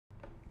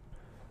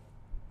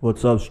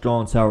What's up,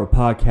 Strong Tower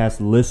Podcast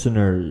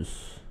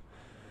listeners?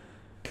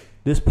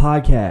 This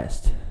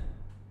podcast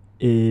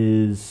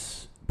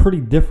is pretty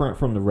different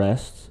from the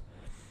rest.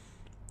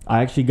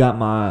 I actually got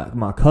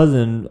my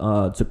cousin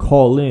to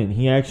call in.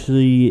 He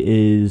actually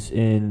is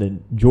in the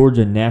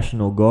Georgia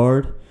National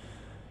Guard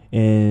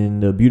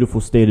in the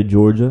beautiful state of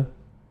Georgia.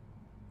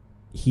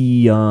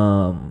 He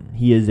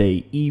is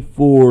a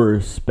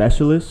E4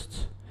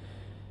 specialist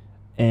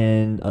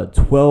and a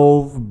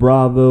 12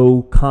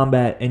 Bravo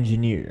combat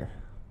engineer.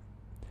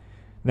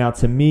 Now,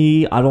 to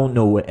me, I don't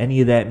know what any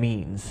of that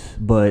means,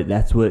 but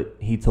that's what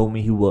he told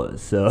me he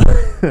was.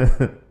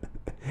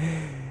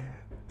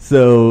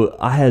 So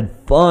I had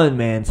fun,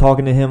 man,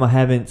 talking to him. I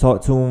haven't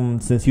talked to him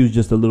since he was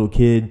just a little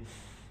kid,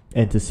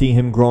 and to see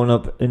him growing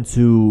up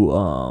into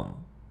a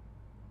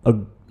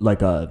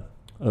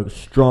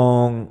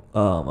strong,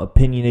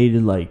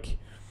 opinionated,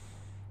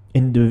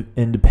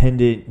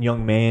 independent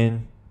young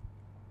man.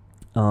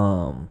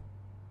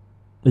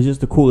 It's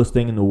just the coolest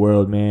thing in the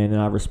world, man, and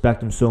I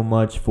respect him so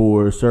much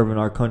for serving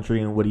our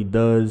country and what he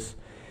does.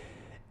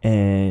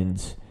 And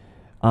it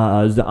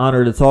was an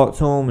honor to talk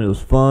to him, and it was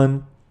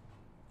fun.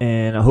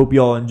 And I hope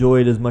y'all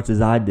enjoyed as much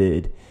as I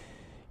did,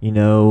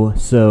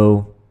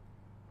 So,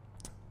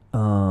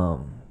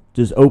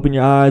 just open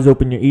your eyes,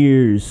 open your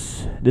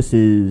ears. This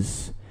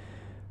is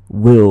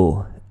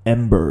Will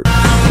Embert.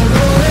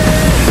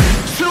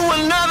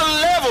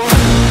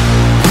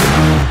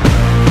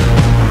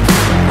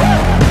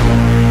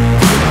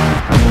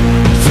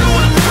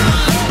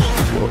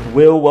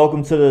 Will,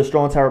 welcome to the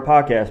Strong Tower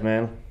Podcast,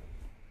 man.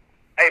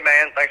 Hey,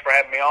 man. Thanks for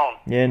having me on.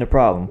 Yeah, no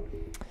problem.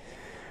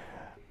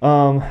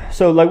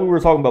 So like we were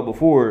talking about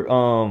before,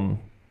 I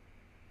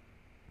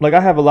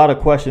have a lot of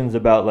questions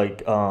about,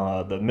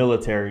 the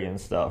military and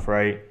stuff,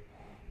 right?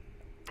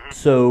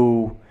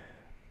 So,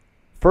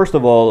 first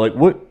of all,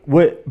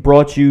 what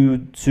brought you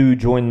to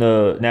join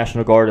the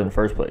National Guard in the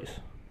first place?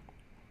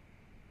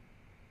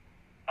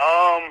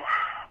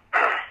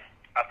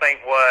 I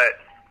think what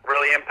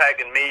really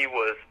impacted me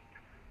was,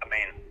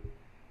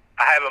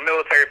 I have a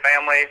military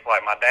family.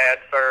 Like, my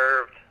dad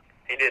served.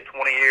 He did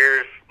 20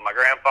 years. My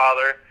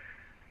grandfather,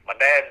 my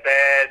dad's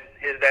dad,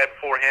 his dad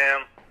before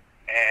him.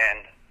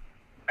 And,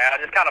 man,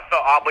 I just kind of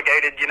felt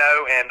obligated, and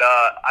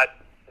I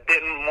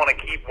didn't want to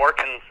keep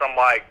working some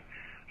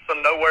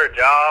nowhere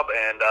job.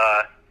 And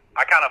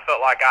I kind of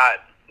felt like I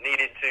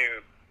needed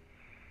to,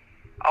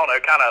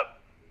 kind of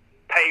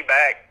pay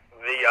back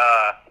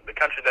the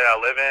country that I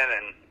live in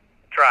and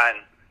try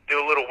and do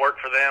a little work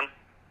for them.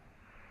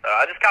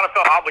 I just kind of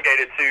felt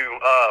obligated to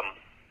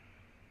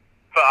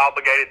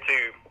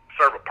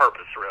serve a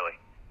purpose, really.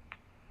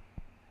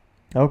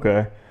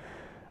 Okay.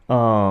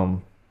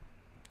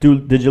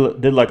 Did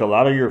a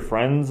lot of your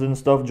friends and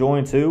stuff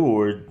join too,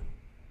 or?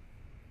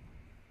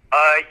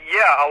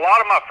 Yeah, a lot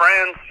of my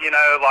friends,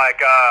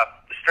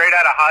 straight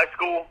out of high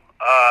school,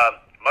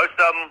 most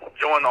of them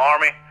joined the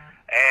Army,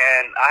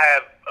 and I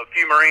have a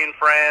few Marine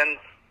friends,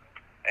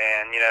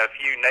 and a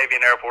few Navy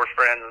and Air Force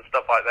friends and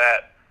stuff like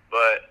that.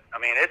 But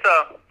it's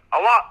a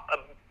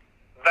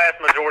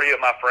vast majority of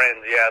my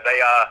friends, yeah,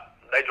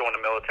 they joined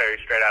the military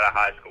straight out of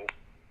high school.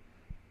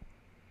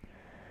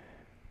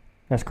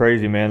 That's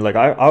crazy, man.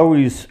 I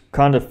always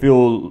kind of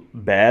feel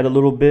bad a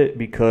little bit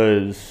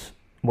because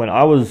when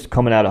I was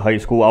coming out of high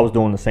school, I was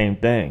doing the same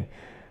thing.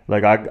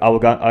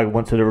 I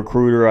went to the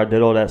recruiter, I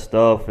did all that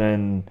stuff,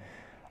 and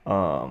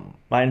I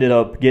ended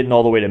up getting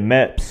all the way to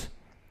MEPS,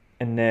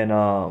 and then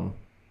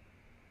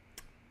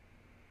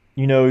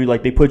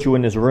they put you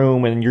in this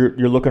room, and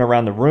you're looking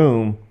around the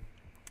room,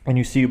 and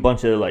you see a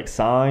bunch of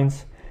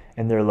signs,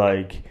 and they're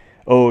like,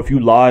 oh, if you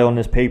lie on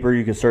this paper,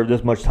 you can serve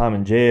this much time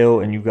in jail,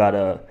 and you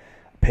gotta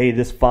pay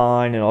this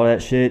fine and all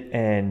that shit.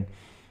 And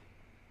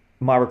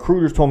my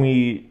recruiters told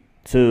me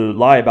to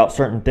lie about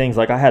certain things.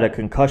 I had a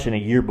concussion a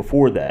year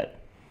before that.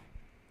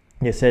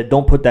 They said,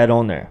 don't put that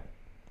on there.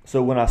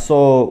 So when I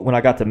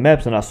got to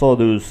MEPS and I saw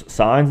those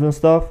signs and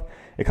stuff,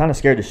 it kind of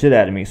scared the shit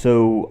out of me.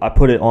 So I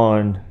put it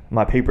on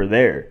my paper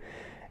there.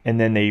 And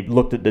then they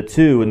looked at the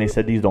two and they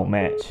said, these don't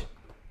match.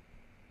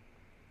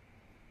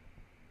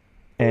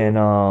 And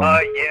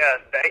yeah,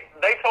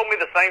 they told me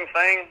the same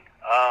thing.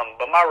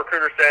 But my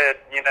recruiter said,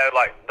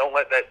 don't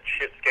let that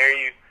shit scare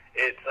you.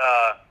 It's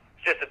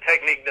just a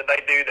technique that they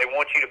do. They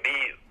want you to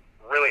be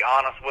really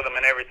honest with them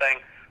and everything.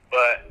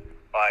 But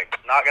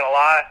not gonna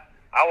lie,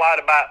 I lied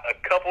about a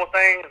couple of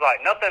things.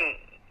 Nothing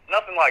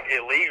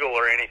illegal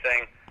or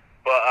anything.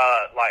 But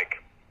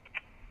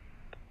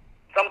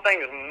some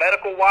things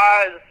medical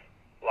wise.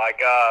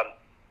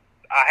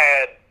 I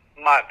had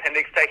my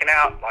appendix taken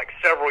out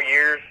several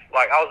years.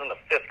 I was in the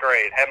 5th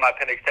grade, had my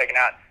appendix taken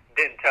out,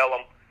 didn't tell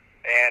them,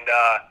 and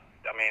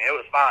it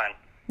was fine.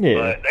 Yeah.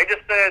 But they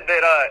just said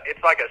that it's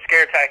a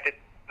scare tactic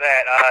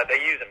that they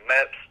use in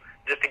MEPS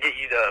just to get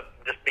you to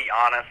just be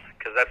honest,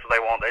 because that's what they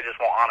want. They just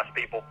want honest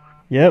people.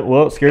 Yeah,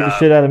 well, it scared the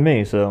shit out of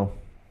me, so.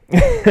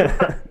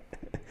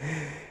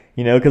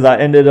 Because I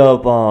ended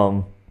up,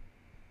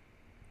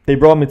 they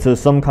brought me to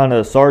some kind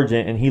of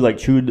sergeant, and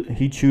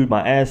he chewed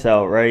my ass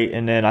out, right?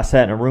 And then I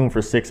sat in a room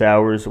for 6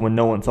 hours when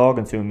no one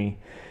talking to me.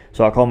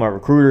 So I called my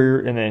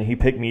recruiter, and then he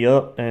picked me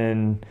up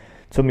and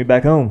took me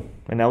back home,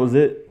 and that was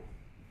it.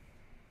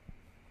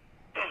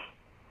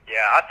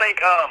 Yeah, I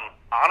think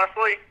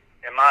honestly,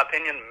 in my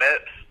opinion,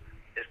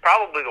 MEPS is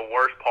probably the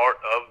worst part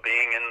of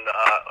being in the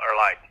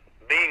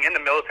being in the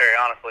military,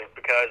 honestly,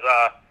 because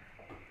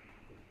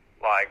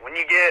when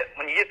you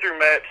get through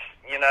MEPS,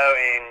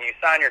 and you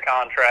sign your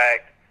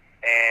contract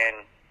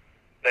and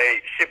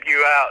they ship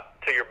you out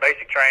to your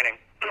basic training,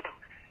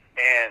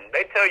 and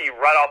they tell you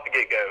right off the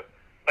get-go,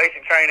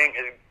 basic training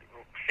is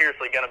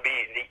seriously going to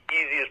be the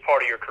easiest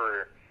part of your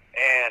career.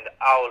 And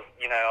I was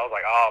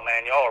like, oh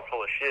man, y'all are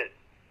full of shit,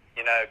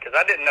 because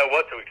I didn't know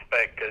what to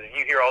expect, because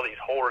you hear all these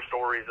horror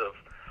stories of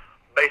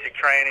basic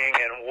training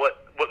and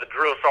what the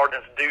drill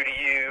sergeants do to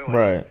you,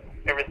 right?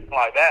 Everything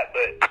like that.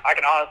 But I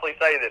can honestly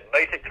say that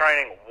basic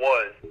training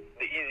was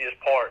the easiest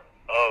part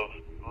of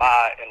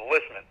my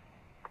enlistment,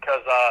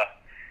 because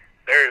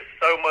there's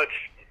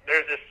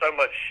just so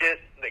much shit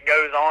that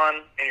goes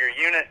on in your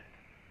unit,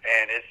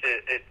 and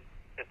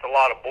it's a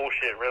lot of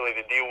bullshit really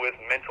to deal with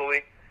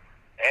mentally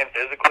and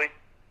physically.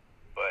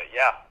 But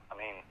yeah, I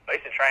mean,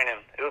 basic training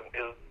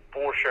is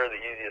for sure the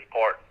easiest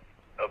part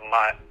of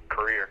my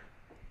career.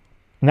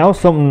 Now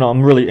something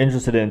I'm really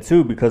interested in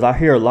too, because I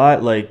hear a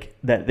lot like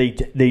that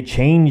they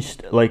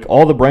changed, like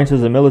all the branches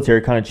of the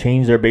military kind of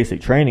changed their basic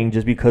training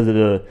just because of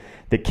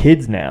the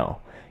kids now.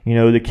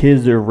 The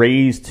kids are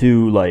raised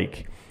to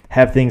like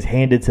have things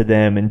handed to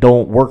them and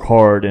don't work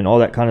hard and all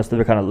that kind of stuff.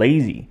 They're kind of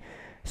lazy.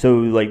 So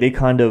like they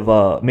kind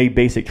of made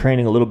basic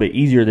training a little bit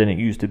easier than it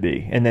used to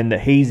be. And then the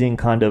hazing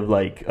kind of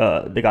like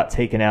they got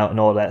taken out and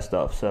all that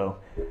stuff. So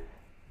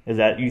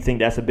you think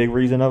that's a big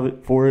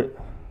reason for it?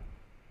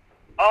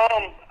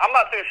 I'm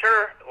not too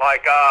sure.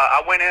 Like,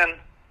 I went in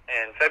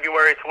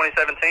February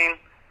 2017,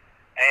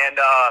 and,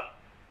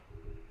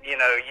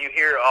 you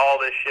hear all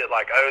this shit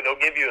like, oh, they'll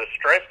give you a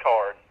stress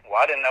card. Well,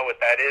 I didn't know what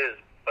that is,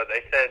 but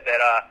they said that,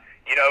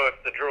 if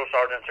the drill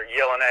sergeants are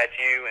yelling at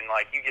you and,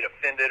 like, you get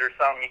offended or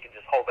something, you can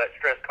just hold that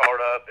stress card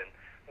up and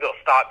they'll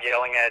stop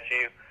yelling at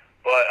you.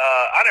 But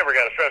I never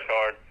got a stress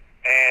card,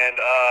 and,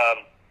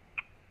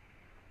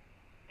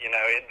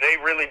 they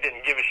really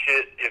didn't give a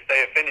shit if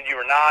they offended you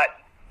or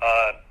not.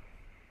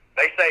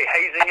 They say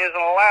hazing isn't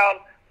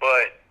allowed,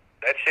 but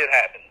that shit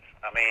happens.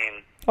 I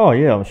mean, oh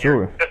yeah, I'm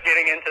sure. Just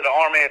getting into the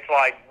Army, it's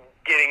like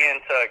getting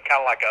into kind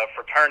of like a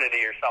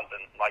fraternity or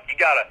something. Like you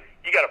gotta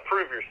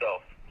prove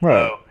yourself.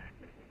 Right. So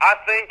I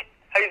think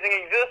hazing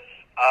exists.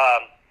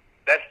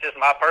 That's just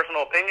my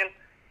personal opinion.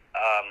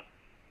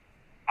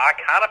 I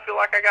kind of feel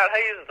like I got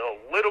hazed a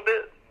little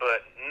bit,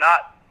 but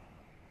not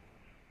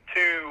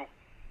too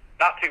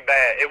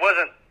bad. It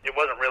wasn't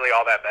really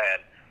all that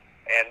bad.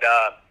 And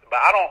but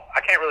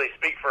I can't really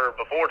speak for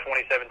before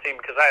 2017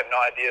 because I have no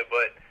idea.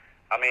 But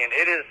I mean,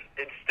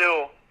 it's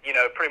still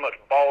pretty much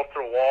balls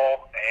to the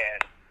wall and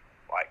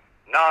like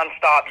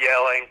nonstop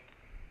yelling,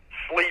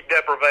 sleep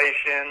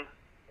deprivation.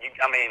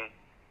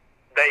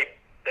 They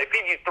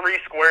feed you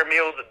 3 square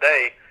meals a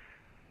day,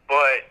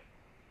 but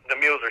the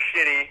meals are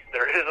shitty.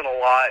 There isn't a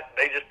lot.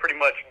 They just pretty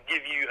much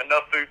give you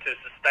enough food to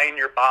sustain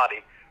your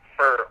body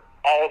for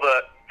all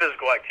the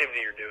physical activity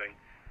you're doing.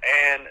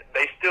 And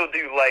they still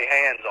do lay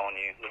hands on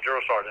you. The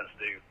drill sergeants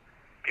do.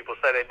 People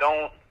say they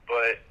don't,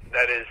 but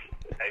that is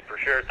a for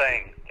sure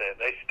thing.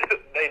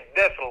 They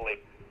definitely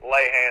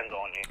lay hands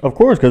on you. Of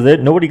course, because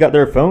nobody got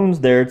their phones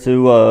there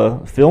to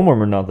film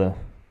them or nothing.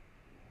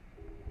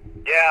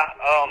 Yeah,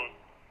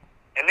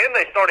 and then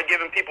they started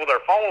giving people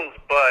their phones,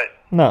 but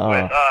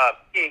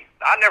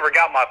I never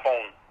got my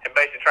phone in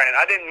basic training.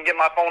 I didn't get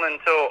my phone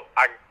until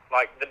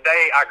the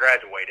day I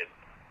graduated.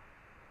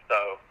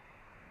 So.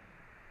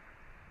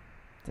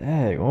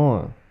 Dang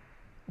on.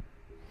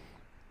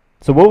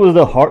 So what was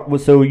the hard?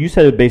 So you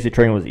said basic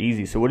training was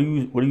easy. So what do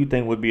you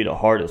think would be the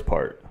hardest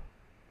part?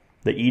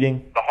 The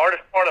eating. The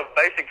hardest part of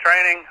basic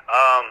training,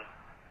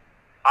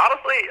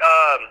 honestly,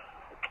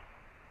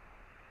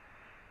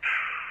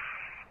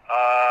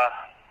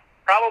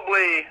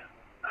 probably.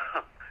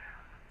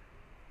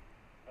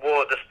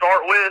 Well, to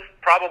start with,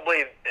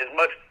 probably as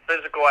much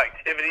physical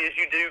activity as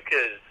you do,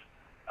 because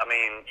I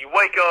mean, you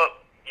wake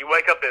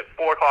up at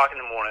 4 o'clock in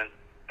the morning.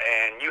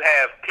 And you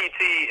have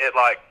PT at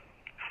like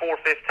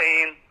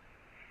 4:15,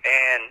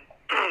 and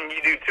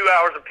you do 2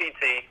 hours of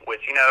PT,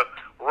 which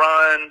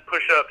run,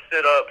 push-ups,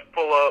 sit-ups,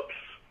 pull-ups,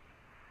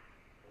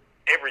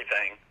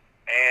 everything.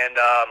 And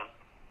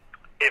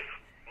if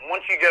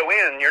once you go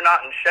in, you're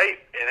not in shape,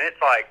 and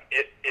it's like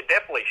it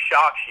definitely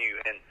shocks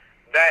you. And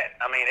that,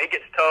 I mean, it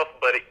gets tough,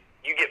 but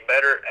you get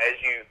better as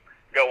you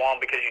go on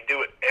because you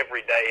do it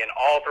every day and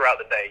all throughout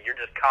the day. You're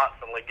just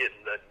constantly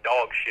getting the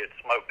dog shit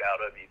smoked out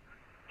of you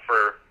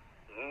for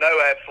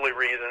no absolute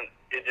reason.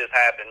 It just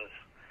happens.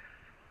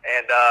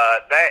 And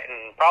that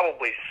and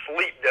probably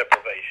sleep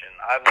deprivation.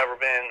 I've never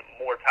been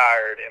more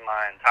tired in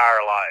my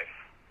entire life.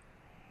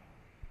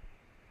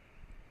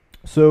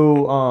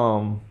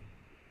 So,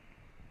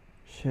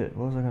 shit,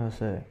 what was I going to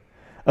say?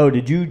 Oh,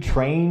 did you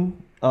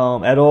train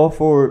at all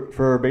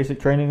for basic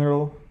training at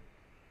all?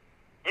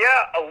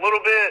 Yeah, a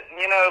little bit.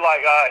 You know,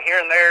 like here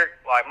and there.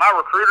 Like my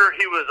recruiter,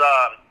 he was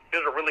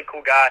a really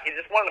cool guy. He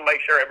just wanted to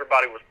make sure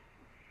everybody was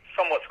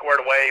somewhat squared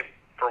away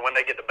for when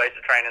they get to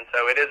basic training,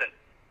 so it isn't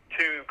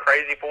too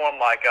crazy for them.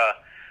 Like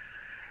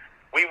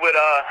we would,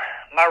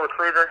 my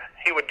recruiter,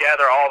 he would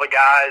gather all the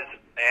guys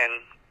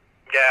and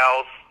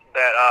gals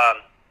that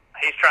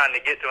he's trying to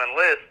get to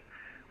enlist.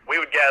 We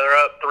would gather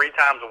up 3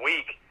 times a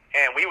week,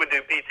 and we would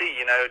do PT,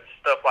 you know,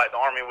 stuff like the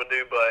Army would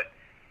do, but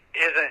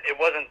it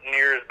wasn't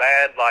near as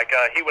bad. Like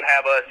he would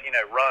have us, you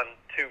know, run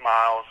 2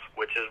 miles,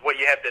 which is what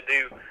you have to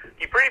do.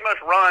 You pretty much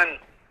run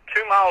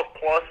 2 miles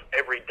plus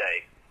every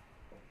day,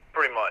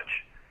 pretty much,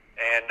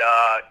 and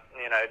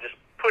you know, just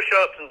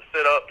push-ups and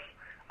sit-ups.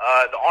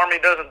 The Army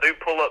doesn't do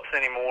pull-ups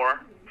anymore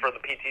for the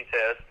PT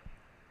test,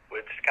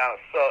 which kind of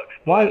sucks.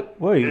 Why?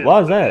 Wait,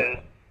 why is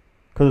that?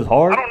 Because it's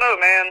hard? I don't know,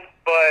 man.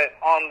 But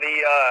on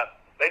the,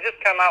 they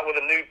just come out with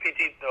a new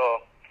PT.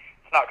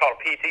 It's not called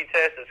a PT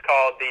test. It's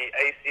called the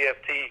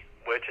ACFT,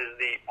 which is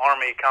the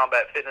Army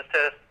Combat Fitness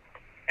Test.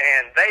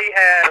 And they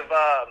have,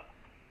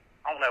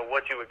 I don't know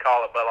what you would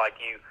call it, but like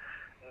you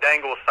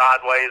dangle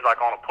sideways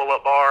like on a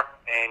pull-up bar,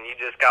 and you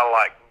just gotta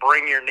like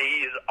bring your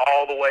knees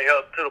all the way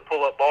up to the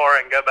pull-up bar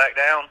and go back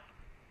down.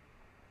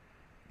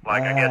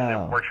 Like I guess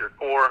it works your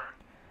core.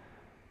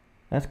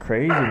 That's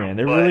crazy, man.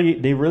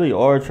 They really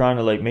are trying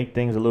to like make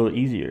things a little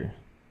easier.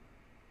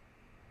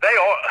 They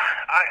are.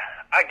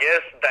 I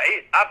guess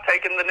I've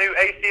taken the new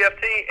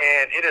ACFT,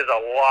 and it is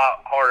a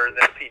lot harder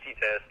than a PT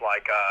test.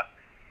 Like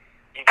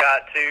you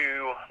got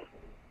to.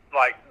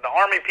 Like the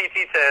Army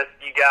PT test,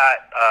 you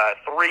got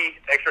 3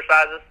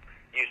 exercises.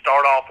 You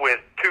start off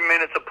with 2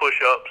 minutes of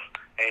push-ups,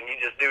 and you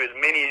just do as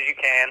many as you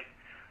can.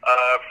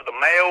 For the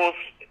males,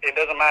 it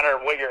doesn't matter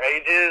what your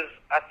age is.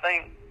 I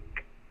think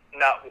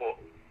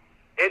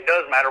it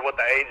does matter what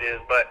the age is,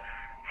 but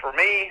for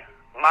me,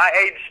 my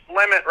age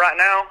limit right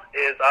now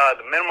is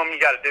the minimum you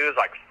got to do is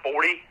like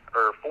 40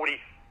 or 42,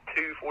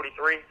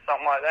 43,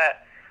 something like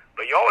that.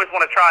 But you always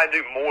want to try and do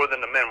more than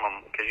the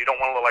minimum because you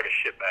don't want to look like a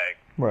shitbag.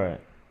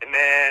 Right. And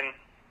then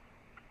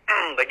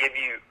they give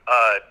you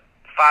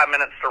 5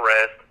 minutes to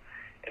rest,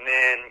 and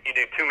then you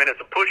do 2 minutes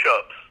of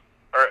push-ups,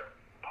 or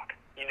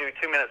you do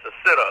 2 minutes of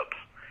sit-ups,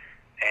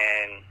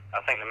 and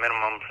I think the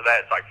minimum for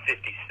that is like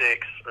 56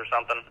 or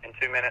something in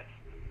 2 minutes.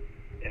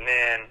 And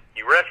then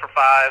you rest for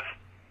 5,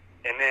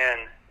 and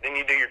then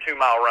you do your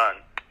 2-mile run,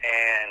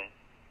 and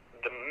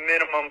the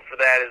minimum for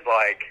that is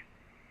like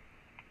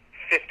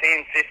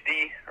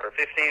 1550 or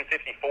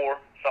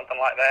 1554,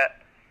 something like that.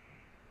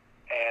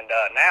 And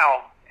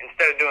now,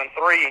 instead of doing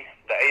 3,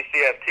 the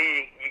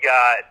ACFT, you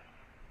got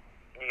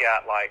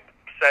like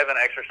 7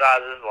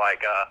 exercises.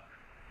 Like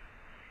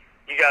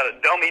you got a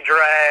dummy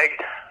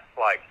drag,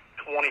 like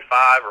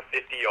 25 or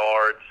 50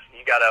 yards.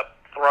 You got to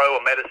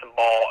throw a medicine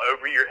ball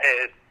over your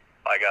head,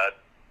 like a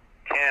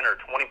 10 or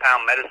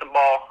 20-pound medicine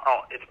ball.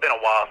 It's been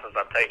a while since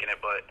I've taken it,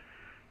 but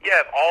you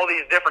have all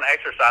these different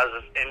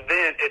exercises, and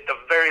then at the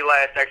very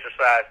last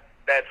exercise,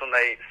 that's when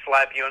they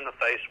slap you in the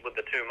face with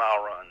the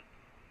 2-mile run.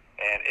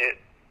 And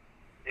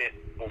it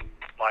will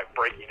like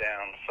break you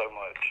down so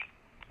much.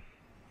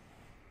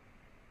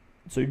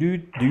 So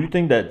do you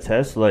think that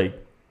test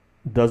like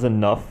does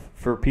enough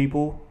for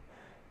people?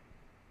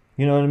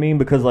 You know what I mean?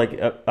 Because like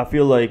I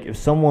feel like if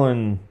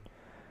someone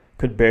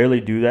could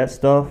barely do that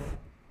stuff,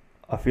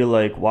 I feel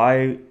like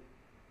why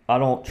I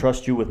don't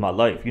trust you with my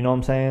life. You know what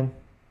I'm saying?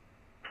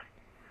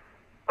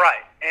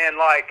 Right. And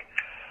like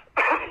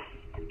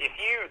if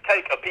you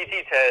take a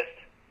PT test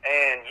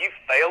and you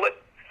fail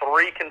it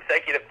 3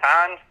 consecutive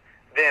times,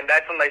 then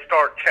that's when they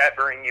start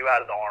chaptering you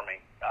out of the Army.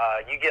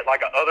 You get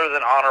like a other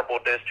than honorable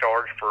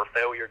discharge for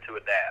failure to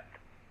adapt.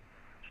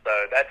 So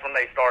that's when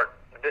they start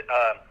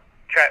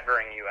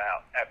chaptering you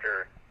out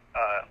after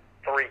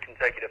 3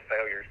 consecutive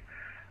failures.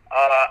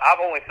 I've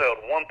only failed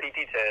 1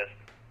 PT test,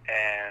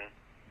 and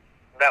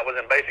that was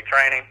in basic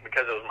training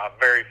because it was my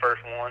very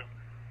first one.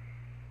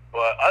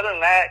 But other than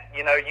that,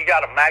 you know, you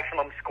got a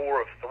maximum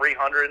score of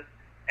 300,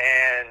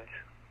 and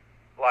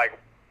like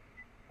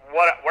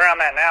where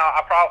I'm at now,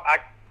 I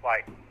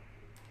like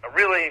a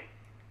really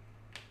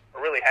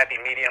happy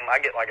medium. I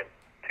get like a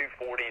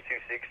 240,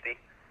 260.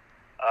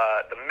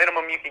 The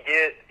minimum you could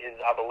get is,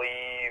 I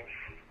believe,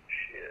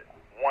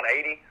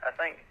 180, I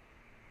think.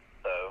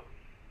 So.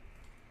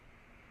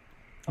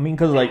 I mean,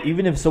 cause like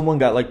even if someone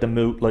got like the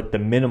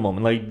minimum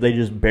and like they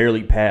just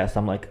barely passed,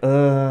 I'm like,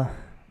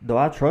 do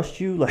I trust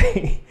you?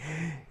 Like,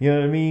 you know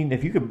what I mean?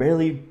 If you could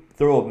barely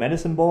throw a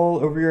medicine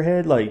ball over your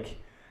head, like,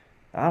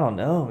 I don't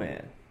know,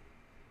 man.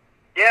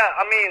 Yeah,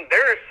 I mean,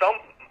 there are some,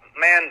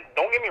 man,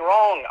 don't get me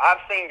wrong, I've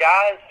seen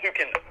guys who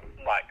can,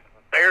 like,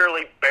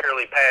 barely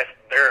pass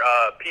their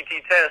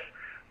PT test,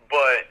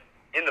 but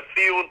in the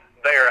field,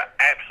 they're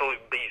absolute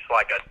beasts,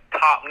 like a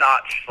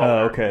top-notch soldier.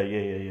 Oh, okay,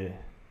 yeah.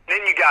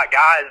 Then you got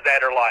guys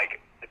that are,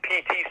 like, the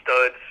PT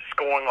studs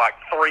scoring, like,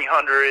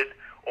 300,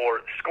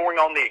 or scoring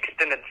on the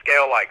extended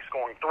scale, like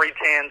scoring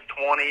 310s,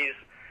 20s,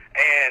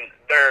 and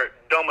they're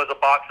dumb as a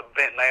box of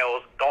bent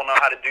nails, don't know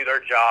how to do their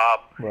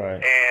job,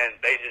 Right. and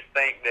they just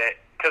think that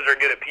because they're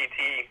good at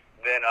PT,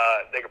 then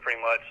they can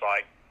pretty much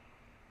like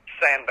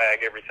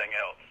sandbag everything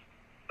else.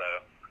 So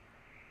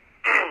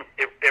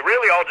it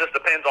really all just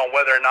depends on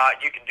whether or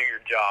not you can do your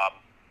job.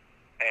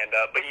 And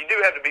but you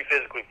do have to be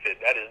physically fit.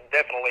 That is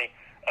definitely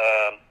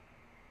a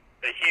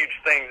huge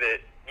thing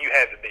that you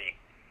have to be.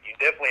 You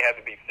definitely have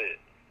to be fit.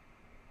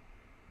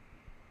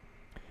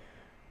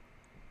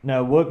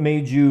 Now, what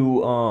made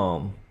you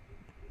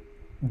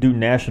do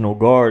National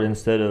Guard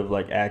instead of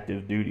like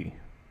active duty?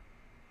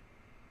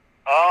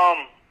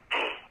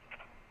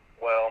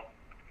 Well,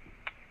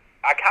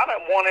 I kind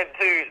of wanted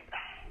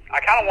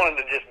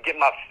to just get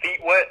my feet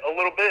wet a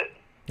little bit.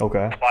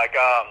 Okay. Like,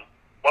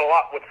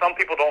 what some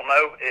people don't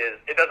know is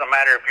it doesn't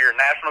matter if you're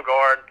National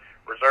Guard,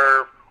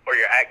 Reserve, or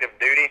you're active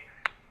duty.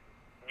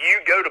 You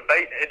go to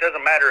it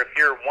doesn't matter if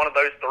you're one of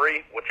those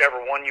three,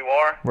 whichever one you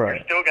are. Right.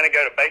 You're still going to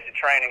go to basic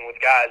training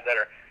with guys that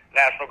are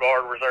National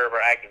Guard, Reserve,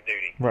 or active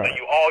duty. Right. So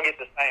you all get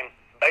the same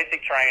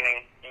basic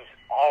training. You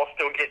all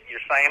still get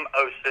your same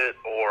OSIT,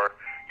 or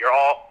you're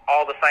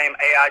all the same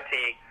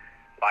AIT.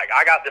 Like,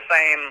 I got the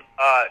same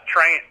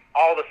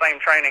all the same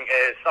training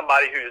as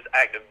somebody who's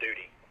active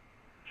duty.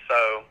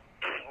 So,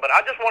 but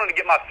I just wanted to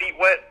get my feet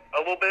wet a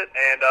little bit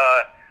and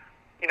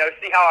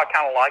see how I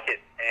kind of like it.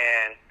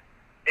 And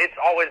it's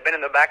always been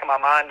in the back of my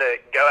mind to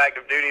go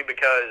active duty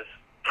because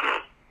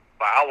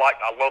I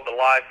love the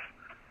life.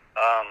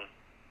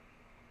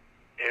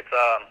 It's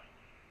I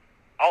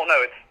don't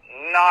know, it's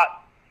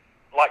not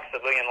like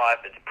civilian life.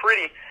 It's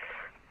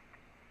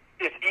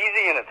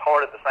easy and it's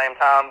hard at the same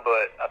time,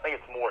 but I think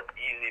it's more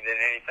easy than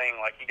anything.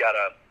 Like, you got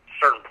a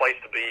certain place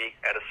to be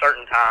at a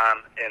certain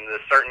time in the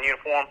certain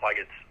uniform. Like,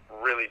 it's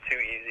really too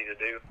easy to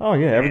do. Oh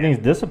yeah, everything's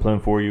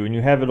disciplined for you, and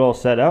you have it all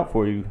set out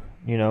for you.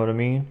 You know what I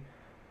mean?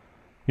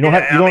 You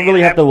don't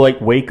really have to like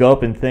wake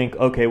up and think,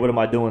 okay, what am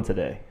I doing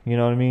today? You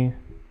know what I mean?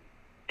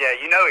 Yeah,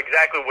 you know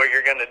exactly what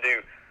you're going to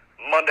do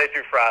Monday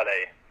through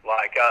Friday.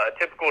 Like, a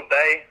typical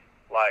day,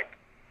 like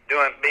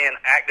being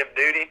active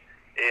duty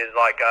is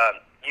like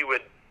you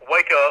would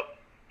wake up,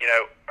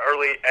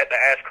 early at the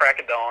ass crack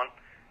of dawn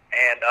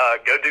and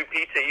go do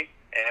PT.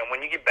 And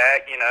when you get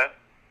back,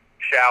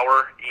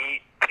 shower,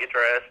 eat, get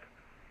dressed,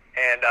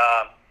 and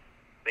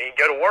then you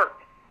go to work.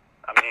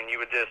 I mean, you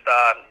would just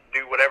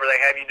do whatever they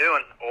have you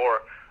doing,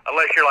 or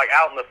unless you're like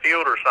out in the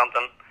field or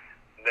something,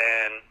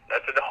 then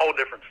that's a whole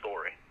different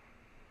story.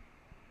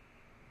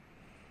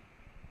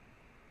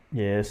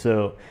 Yeah.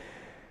 So,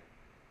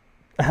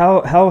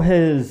 how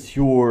has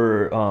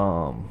your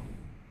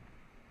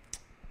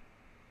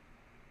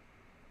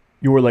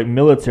like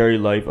military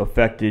life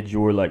affected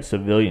your like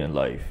civilian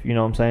life? You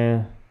know what I'm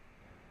saying?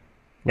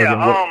 Like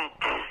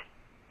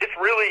it's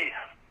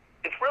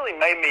really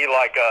made me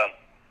like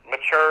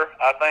mature.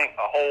 I think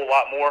a whole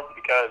lot more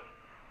because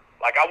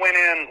like I went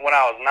in when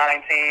I was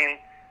 19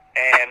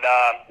 and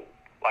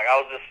like I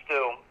was just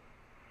still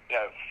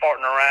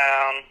farting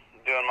around,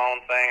 doing my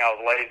own thing. I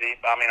was lazy.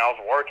 I mean, I was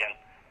working,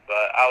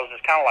 but I was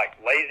just kind of like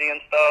lazy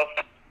and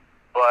stuff.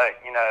 But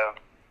I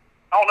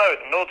don't know.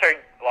 The military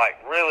like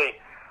really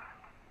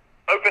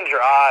opens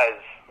your eyes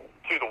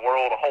to the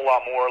world a whole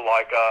lot more.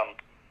 Like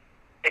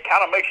it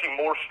kind of makes you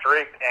more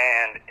strict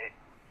and it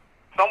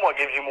somewhat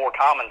gives you more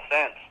common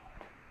sense.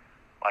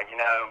 Like,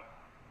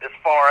 as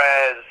far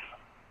as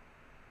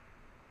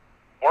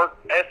work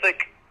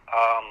ethic,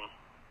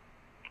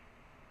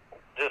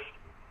 just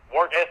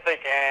work ethic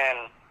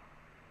and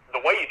the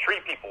way you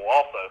treat people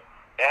also.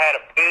 It had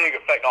a big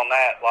effect on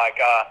that. Like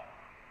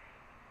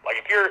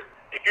if you're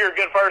a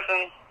good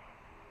person,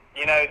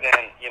 then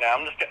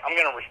I'm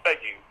gonna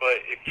respect you.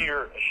 But if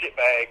you're a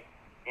shitbag,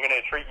 I'm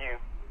gonna treat you,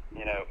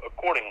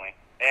 accordingly.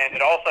 And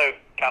it also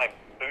kind of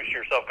boosts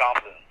your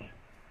self-confidence.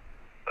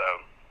 So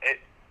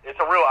it's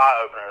a real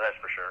eye-opener, that's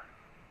for sure.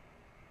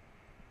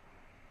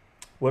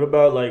 What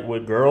about like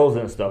with girls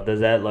and stuff? Does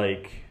that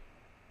like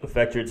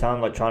affect your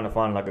time, like trying to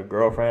find like a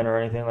girlfriend or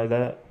anything like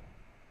that?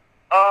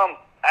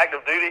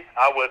 Active duty,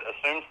 I would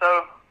assume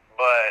so.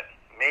 But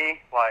me,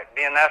 like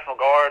being National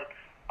Guard,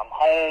 I'm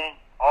home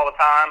all the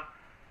time.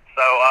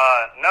 So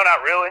no,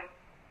 not really.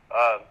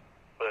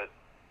 But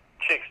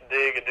chicks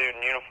dig a dude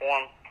in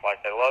uniform,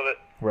 like they love it.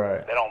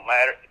 Right. They don't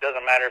matter. It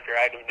doesn't matter if you're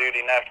active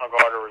duty, National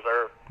Guard, or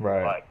Reserve.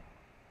 Right. Like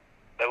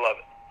they love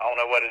it. I don't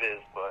know what it is,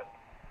 but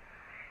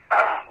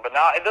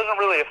no, it doesn't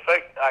really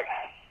affect.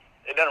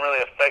 It doesn't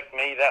really affect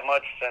me that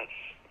much since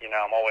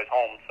I'm always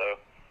home. So.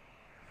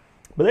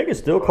 But they could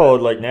still call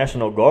it like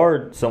National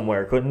Guard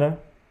somewhere, couldn't they?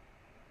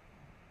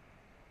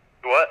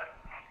 What?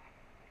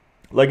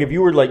 Like if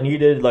you were like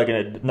needed like in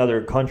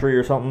another country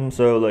or something.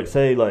 So like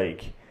say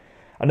like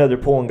I know they're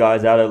pulling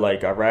guys out of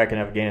like Iraq and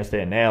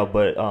Afghanistan now,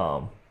 but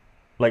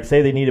like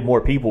say they needed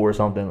more people or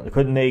something,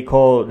 couldn't they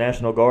call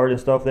National Guard and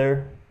stuff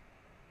there?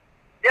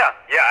 Yeah,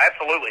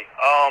 absolutely.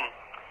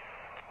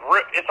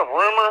 It's a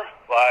rumor.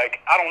 Like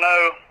I don't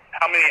know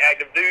how many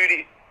active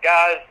duty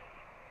guys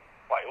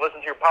like listen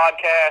to your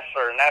podcast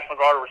or National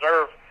Guard or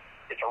Reserve.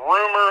 It's a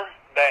rumor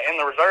that in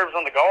the reserves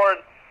on the Guard,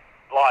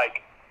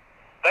 like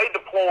they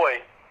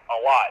deploy a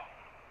lot.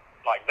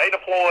 Like, they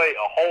deploy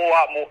a whole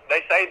lot more.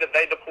 They say that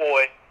they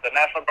deploy, the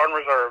National Guard and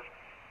Reserve,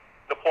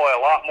 deploy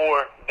a lot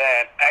more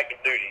than active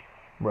duty.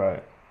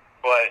 Right.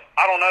 But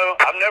I don't know.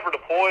 I've never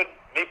deployed,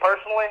 me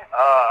personally.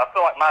 I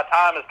feel like my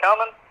time is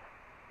coming,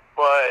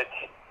 but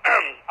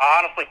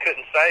I honestly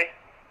couldn't say.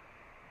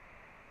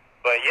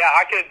 But yeah,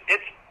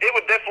 it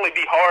would definitely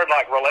be hard,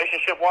 like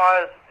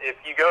relationship-wise, if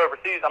you go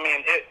overseas. I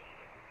mean,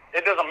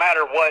 it doesn't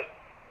matter what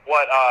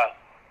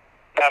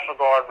National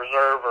Guard,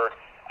 Reserve, or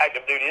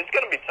active duty. It's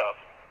going to be tough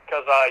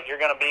because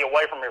you're going to be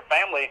away from your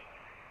family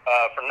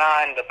for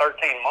 9 to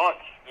 13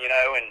 months,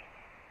 and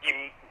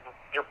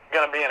you're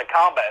going to be in a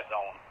combat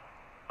zone.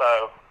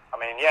 So, I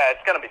mean, yeah,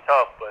 it's going to be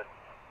tough, but,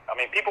 I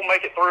mean, people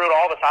make it through it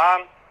all the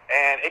time,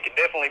 and it could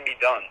definitely be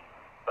done.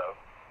 So,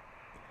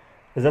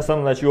 is that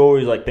something that you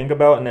always, like, think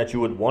about and that you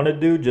would want to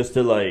do just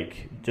to,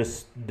 like,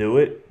 just do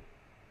it?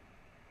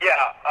 Yeah,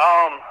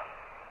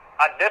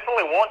 I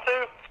definitely want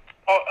to.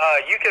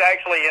 You could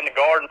actually, in the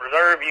Guard and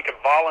Reserve, you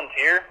could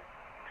volunteer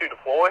to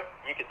deploy.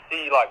 You could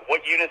see, like,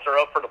 what units are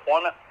up for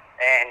deployment,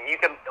 and you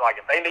can, like,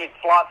 if they need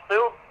slots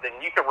filled, then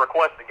you could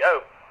request to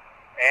go.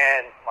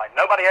 And, like,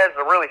 nobody has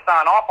to really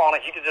sign off on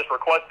it. You could just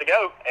request to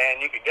go,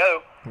 and you could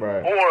go.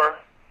 Right. Or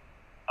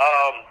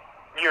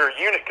your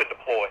unit could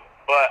deploy.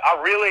 But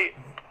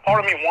part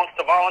of me wants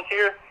to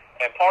volunteer,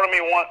 and part of me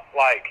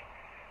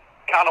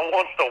kind of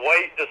wants to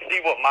wait to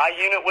see what my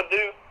unit would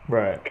do.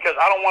 Right. Because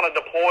I don't want to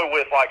deploy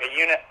with, like, a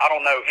unit I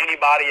don't know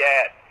anybody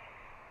at,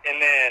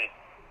 and then,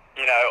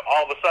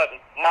 all of a sudden,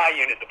 my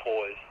unit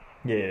deploys.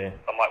 Yeah.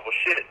 I'm like, well,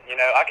 shit,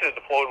 I could have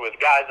deployed with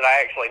guys that I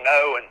actually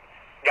know and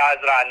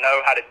guys that I know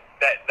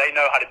that they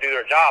know how to do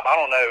their job. I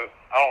don't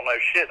know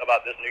shit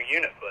about this new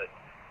unit, but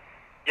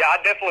yeah, I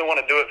definitely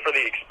want to do it for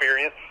the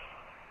experience.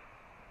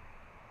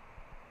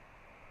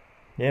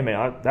 Yeah,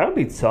 man, that would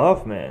be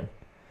tough, man.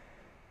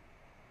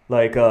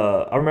 Like,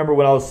 I remember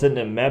when I was sitting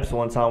in MEPS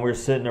one time, we were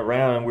sitting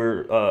around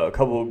and a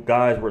couple of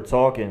guys were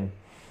talking,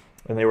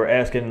 and they were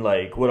asking,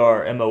 like, what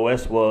our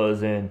MOS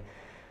was, and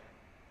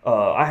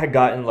I had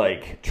gotten,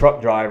 like, truck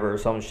driver or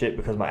some shit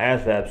because my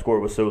ASVAB score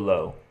was so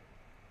low.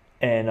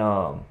 And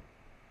I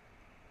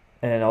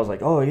was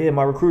like, oh, yeah,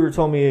 my recruiter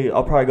told me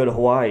I'll probably go to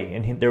Hawaii.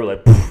 And they were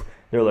like, poof.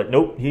 They were like,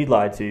 nope, he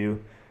lied to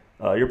you.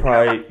 You'll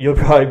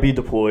probably be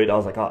deployed. I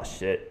was like, oh,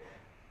 shit.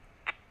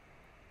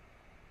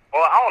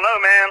 Well, I don't know,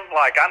 man.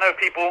 Like, I know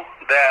people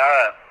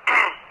that,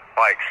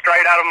 like,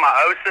 straight out of my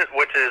OSIT,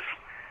 which is,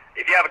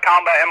 if you have a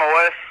combat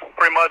MOS,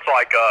 pretty much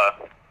like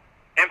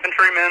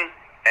infantrymen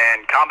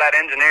and combat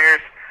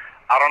engineers.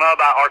 I don't know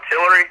about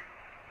artillery,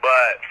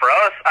 but for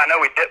us, I know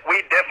we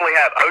definitely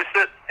have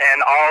OSIT,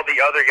 and all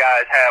the other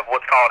guys have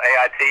what's called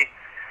AIT.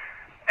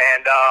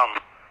 And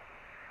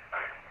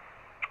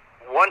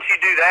once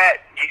you do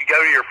that, you go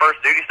to your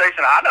first duty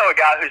station. I know a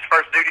guy whose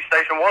first duty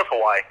station was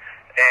Hawaii,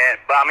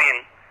 but I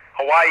mean,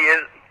 Hawaii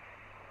is,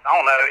 I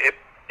don't know,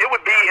 it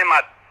would be in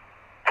my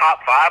top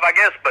 5, I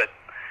guess, but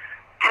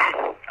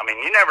I mean,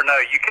 you never know.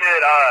 You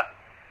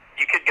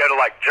could go to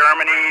like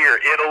Germany or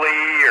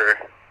Italy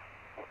or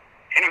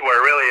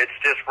anywhere really. It's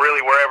just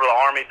really wherever the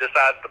Army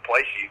decides to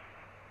place you.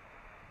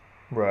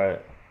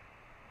 Right.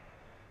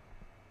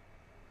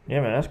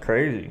 Yeah, man, that's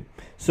crazy.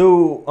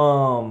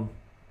 So,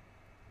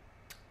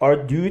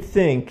 do you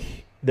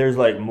think there's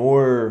like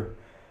more?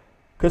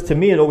 Because to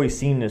me, it always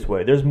seemed this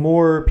way. There's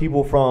more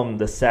people from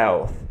the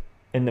South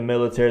in the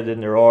military than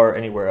there are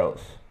anywhere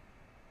else.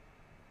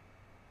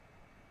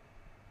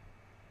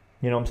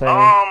 You know what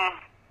I'm saying?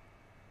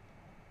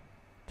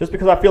 Just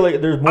because I feel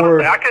like there's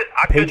more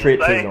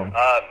patriotism.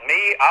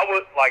 I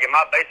was, like, in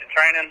my basic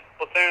training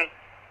platoon,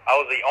 I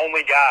was the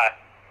only guy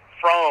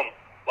from,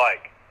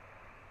 like,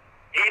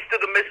 east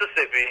of the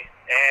Mississippi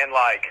and,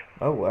 like,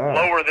 oh, wow,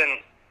 lower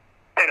than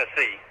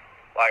Tennessee.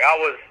 Like, I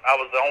was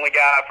the only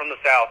guy from the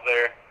South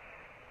there.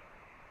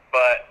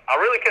 But I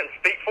really couldn't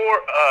speak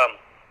for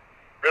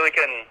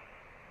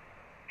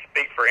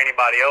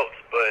anybody else,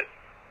 but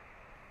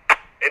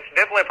it's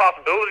definitely a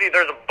possibility.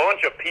 There's a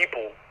bunch of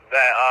people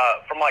that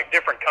from like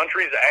different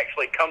countries that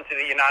actually come to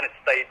the United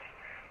States,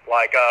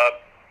 like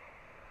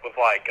with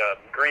like a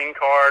green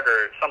card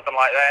or something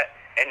like that,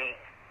 and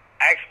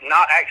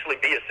not actually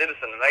be a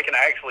citizen, and they can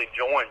actually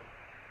join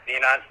the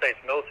United States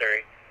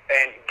military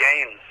and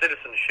gain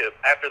citizenship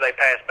after they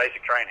pass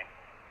basic training.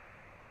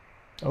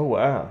 Oh,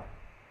 wow.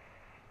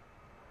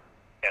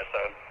 Yeah, so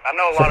I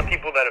know a lot of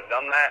people that have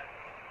done that,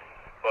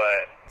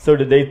 but... So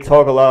did they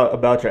talk a lot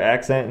about your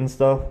accent and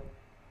stuff?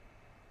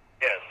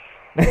 Yes.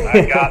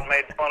 I got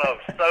made fun of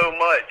so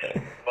much,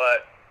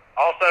 but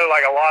also,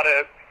 like, a lot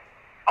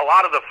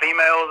of the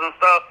females and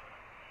stuff,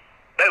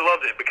 they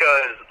loved it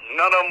because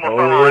none of them were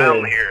from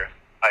around here.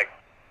 Like,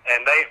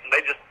 and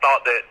they just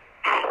thought that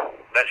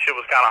that shit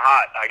was kind of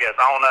hot, I guess.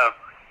 I don't know.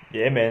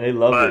 Yeah, man, they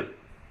loved it.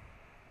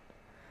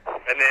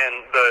 And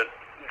then the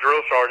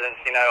drill sergeants,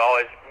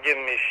 always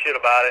giving me shit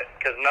about it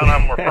because none of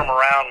them were from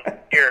around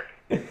here.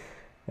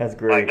 That's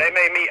great. Like, they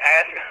made me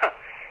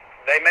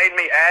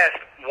ask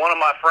one of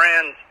my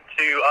friends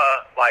to,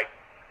 I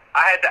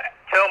had to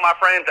tell my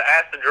friend to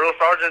ask the drill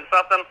sergeant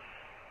something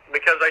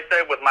because they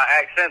said with my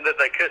accent that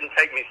they couldn't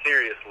take me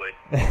seriously.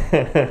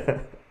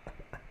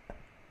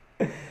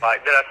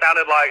 Like that I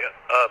sounded like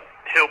a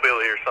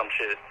hillbilly or some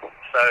shit.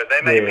 So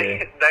they made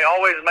me. They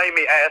always made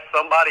me ask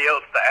somebody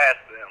else to ask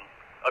them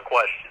a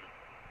question.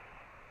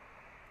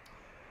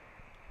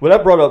 Well,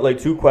 that brought up like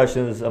two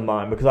questions of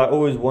mine because I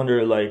always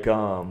wonder like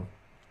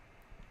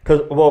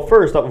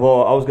first of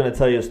all, I was gonna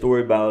tell you a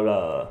story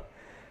about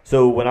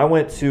so when I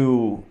went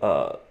to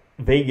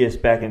Vegas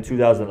back in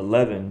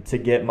 2011 to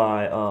get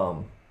my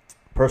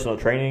personal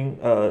training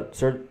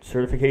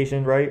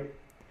certification, right?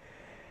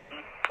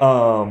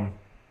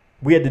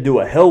 We had to do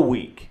a hell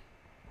week,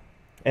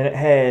 and it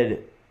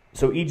had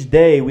so each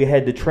day we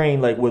had to train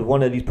like with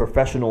one of these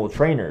professional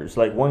trainers.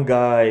 Like one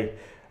guy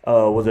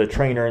was a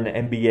trainer in the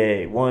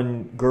NBA.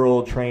 One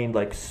girl trained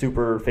like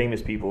super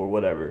famous people or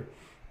whatever.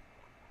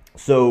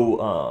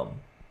 So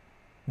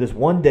this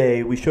one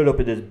day we showed up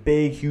at this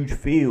big, huge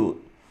field,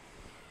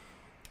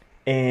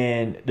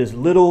 and this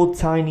little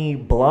tiny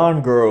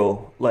blonde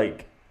girl,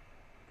 like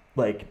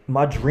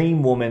my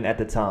dream woman at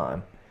the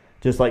time,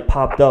 just like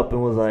popped up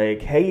and was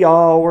like, "Hey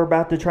y'all, we're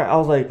about to try." I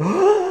was like,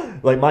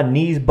 like my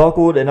knees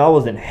buckled and I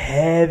was in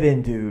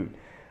heaven, dude.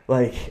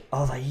 Like I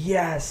was like,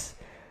 yes.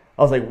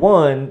 I was like,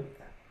 one,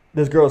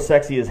 this girl's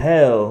sexy as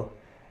hell,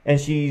 and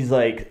she's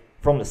like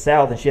from the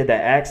South, and she had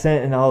that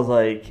accent, and I was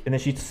like, and then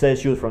she said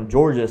she was from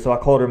Georgia, so I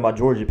called her my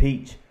Georgia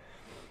Peach.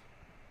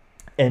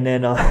 And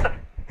then,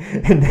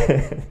 and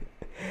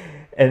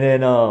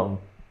then,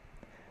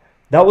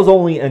 that was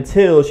only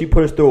until she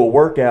put us through a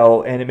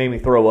workout, and it made me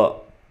throw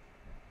up.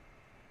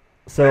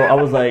 So I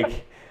was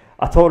like,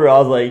 I told her, I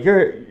was like,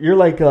 you're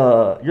like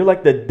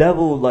the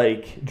devil,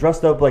 like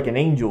dressed up like an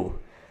angel,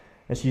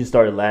 and she just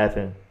started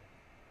laughing.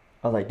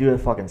 I was like, dude, that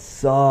fucking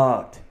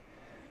sucked.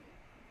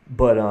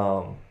 But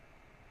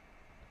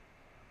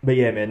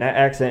yeah, man, that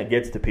accent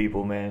gets to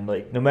people, man.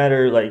 Like, no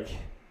matter, like,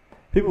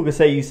 people can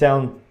say you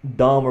sound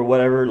dumb or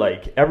whatever.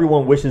 Like,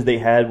 everyone wishes they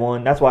had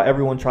one. That's why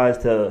everyone tries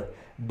to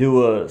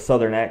do a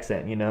southern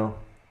accent, you know?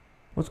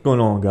 What's going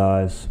on,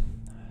 guys?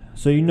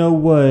 So, you know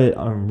what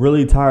I'm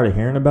really tired of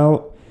hearing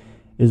about?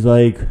 Is,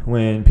 like,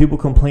 when people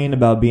complain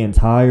about being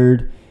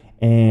tired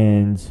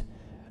and,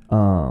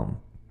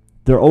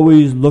 they're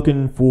always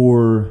looking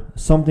for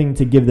something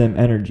to give them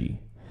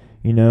energy,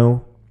 you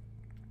know?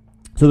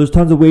 So there's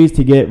tons of ways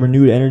to get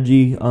renewed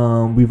energy.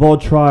 We've all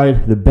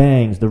tried the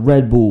Bangs, the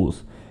Red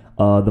Bulls,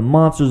 the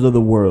Monsters of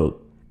the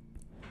world.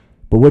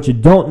 But what you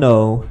don't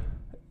know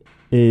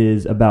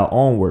is about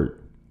Onward.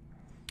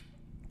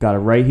 Got it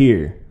right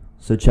here.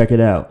 So check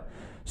it out.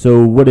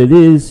 So what it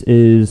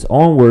is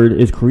Onward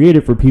is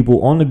created for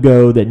people on the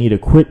go that need a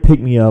quick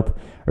pick-me-up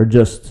or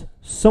just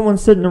someone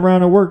sitting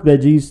around at work that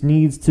just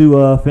needs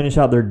to finish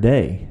out their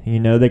day. You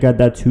know, they got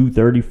that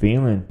 2:30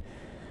 feeling.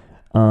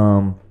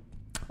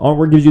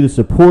 Onward gives you the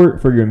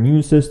support for your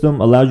immune system,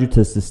 allows you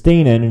to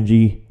sustain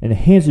energy,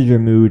 enhances your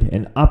mood,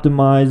 and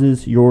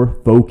optimizes your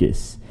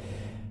focus.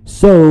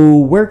 So,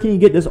 where can you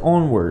get this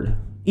Onward?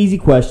 Easy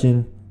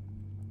question.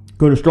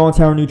 Go to Strong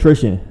Tower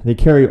Nutrition. They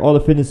carry all the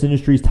fitness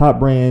industry's top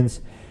brands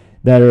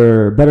that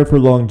are better for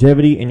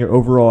longevity and your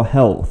overall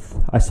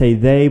health. I say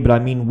they, but I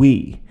mean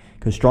we,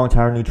 because Strong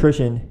Tower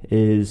Nutrition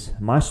is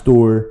my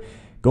store.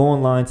 Go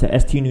online to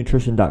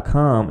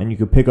stnutrition.com and you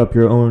can pick up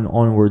your own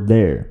Onward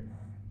there.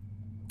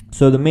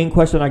 So the main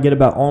question I get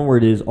about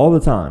Onward is all the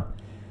time,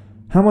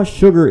 how much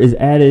sugar is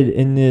added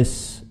in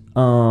this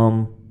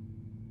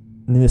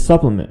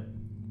supplement?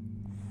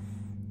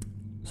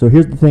 So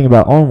here's the thing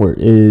about Onward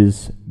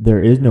is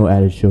there is no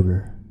added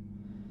sugar.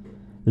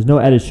 There's no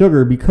added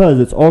sugar because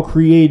it's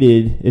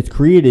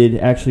created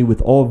actually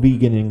with all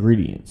vegan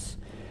ingredients.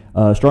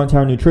 Strong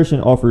Tower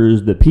Nutrition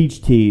offers the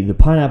peach tea, the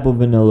pineapple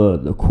vanilla,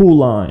 the cool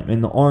lime,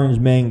 and the orange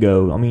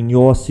mango. I mean, you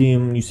all see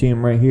them. You see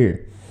them right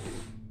here.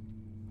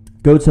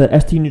 Go to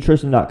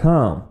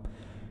stnutrition.com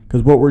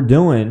because what we're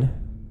doing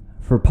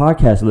for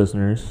podcast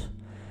listeners,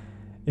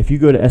 if you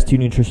go to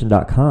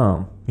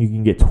stnutrition.com, you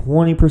can get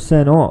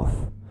 20%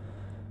 off.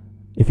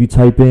 If you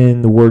type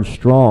in the word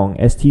strong,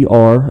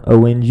 STRONG,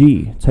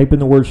 type in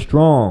the word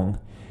strong,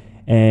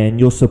 and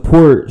you'll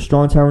support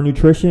Strong Tower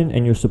Nutrition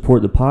and you'll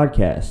support the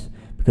podcast.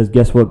 Because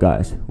guess what,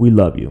 guys? We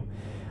love you.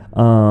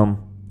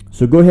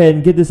 So go ahead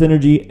and get this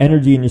energy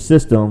in your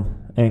system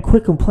and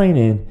quit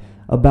complaining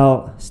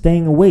about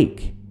staying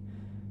awake.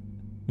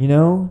 You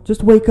know,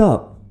 just wake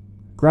up.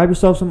 Grab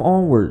yourself some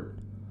Onward.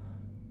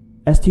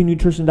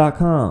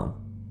 stnutrition.com.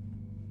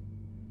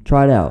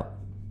 Try it out.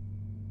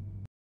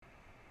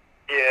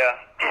 Yeah,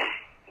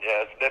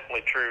 it's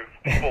definitely true.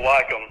 People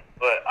like them,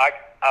 but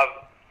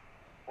I've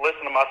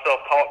listened to myself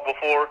talk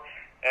before,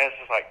 and it's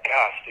just like,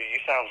 gosh, dude, you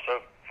sound so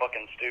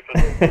fucking stupid.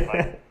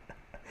 Like,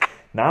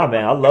 nah,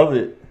 man, I love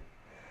it.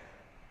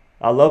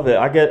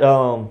 I get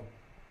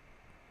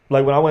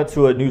like when I went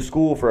to a new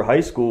school for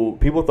high school,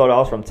 people thought I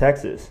was from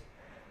Texas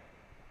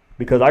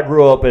because I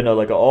grew up in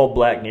an all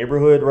black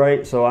neighborhood,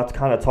 right? So I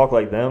kind of talk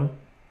like them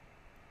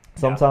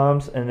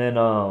sometimes, and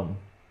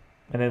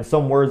then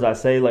some words I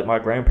say, like my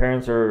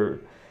grandparents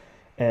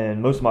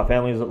and most of my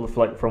family is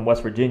like from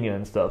West Virginia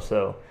and stuff.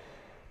 So,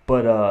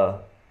 But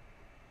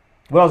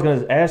what I was going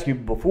to ask you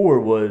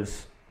before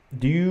was,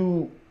 do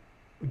you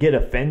get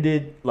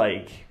offended,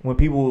 like, when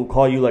people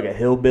call you, like, a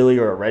hillbilly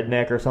or a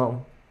redneck or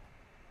something?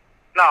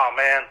 No,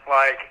 man.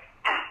 Like,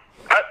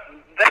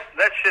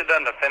 that shit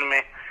doesn't offend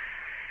me.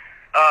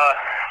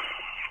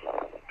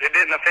 It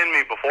didn't offend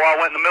me before I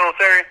went in the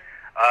military.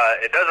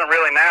 It doesn't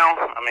really now.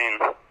 I mean,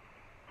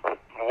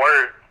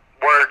 words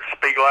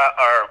speak loud,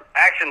 or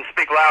actions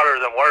speak louder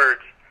than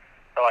words.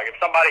 So, like, if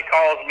somebody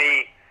calls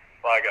me,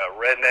 like, a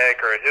redneck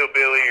or a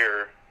hillbilly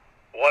or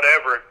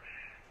whatever,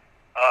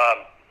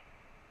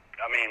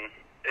 I mean,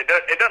 it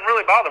doesn't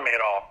really bother me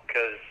at all,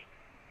 because,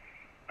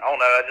 I don't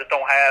know, I just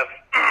don't have,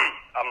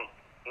 I'm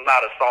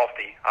not a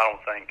softie, I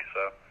don't think,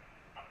 so.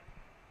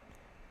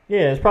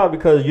 Yeah, it's probably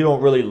because you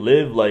don't really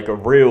live like a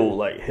real,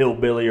 like,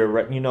 hillbilly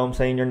or, you know what I'm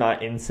saying? You're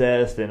not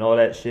incest and all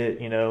that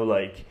shit, you know?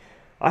 Like,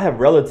 I have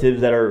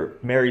relatives that are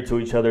married to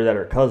each other that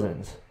are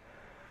cousins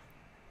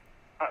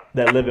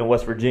that live in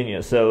West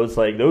Virginia. So it's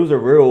like, those are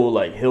real,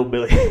 like,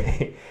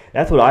 hillbilly.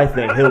 That's what I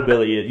think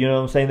hillbilly is. You know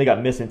what I'm saying? They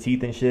got missing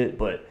teeth and shit,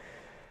 but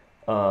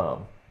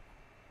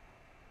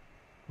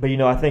you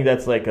know, I think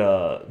that's like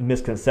a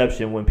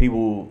misconception when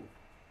people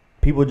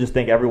just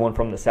think everyone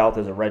from the South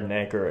is a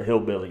redneck or a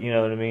hillbilly. You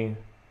know what I mean?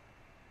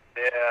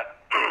 Yeah,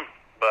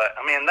 but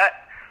I mean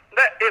that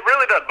it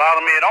really doesn't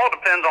bother me. It all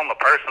depends on the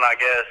person, I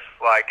guess.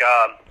 Like,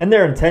 and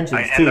their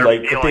intentions and too. their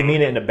Like, feelings. if they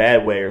mean it in a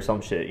bad way or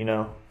some shit, you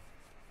know?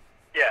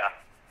 Yeah,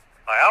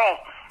 like I don't.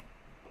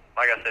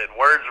 Like I said,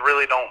 words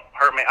really don't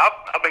hurt me.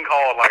 I've been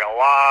called like a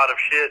lot of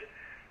shit,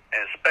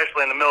 and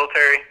especially in the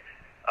military.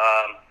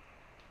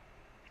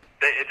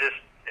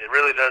 It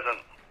really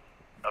doesn't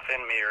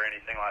offend me or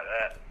anything like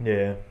that.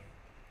 Yeah.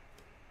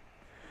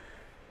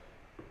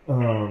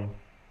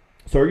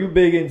 So are you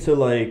big into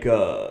like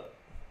I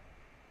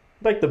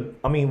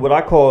mean, what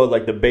I call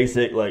like the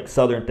basic like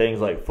Southern things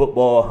like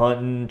football,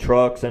 hunting,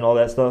 trucks, and all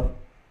that stuff?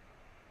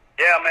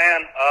 Yeah,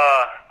 man.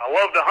 I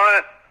love to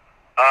hunt.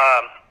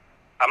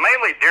 I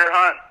mainly deer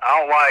hunt. I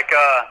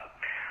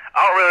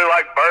don't really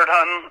like bird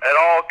hunting at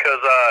all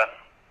because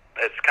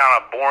it's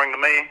kind of boring to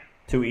me.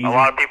 Too easy. A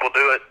lot of people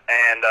do it,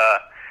 and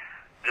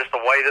just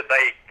the way that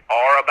they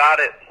are about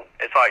it,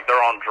 it's like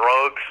they're on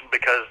drugs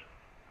because,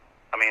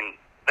 I mean,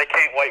 they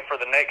can't wait for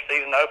the next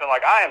season to open.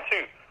 Like, I am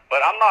too,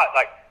 but I'm not,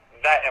 like,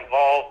 that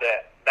involved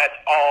that that's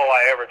all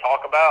I ever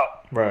talk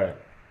about. Right.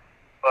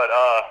 But,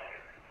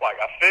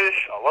 like, I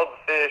fish. I love to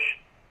fish.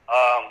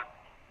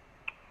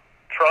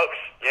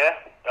 Trucks, yeah.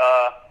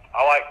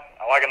 I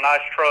like a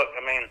nice truck.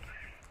 I mean,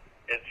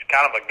 it's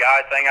kind of a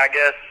guy thing, I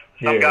guess.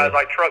 Some guys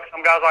like trucks,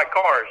 some guys like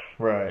cars.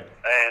 Right.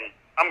 And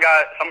some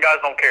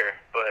guys don't care,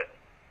 but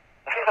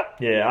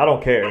yeah, I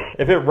don't care.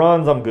 If it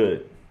runs, I'm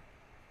good.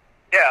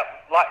 Yeah,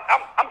 like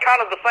I'm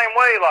kind of the same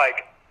way.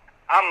 Like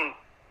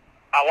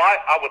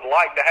I would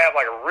like to have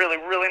like a really,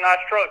 really nice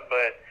truck,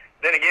 but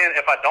then again,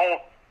 if I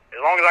don't,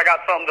 as long as I got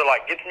something that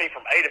like gets me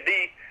from A to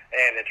B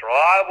and it's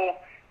reliable,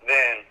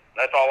 then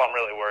that's all I'm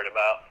really worried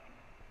about.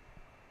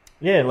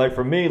 Yeah, and like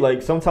for me,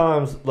 like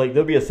sometimes like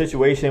there'll be a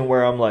situation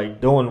where I'm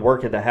like doing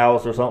work at the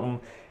house or something,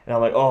 and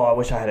I'm like, oh, I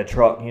wish I had a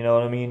truck, you know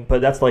what I mean?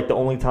 But that's like the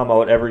only time I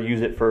would ever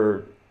use it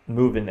for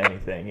moving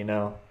anything, you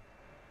know?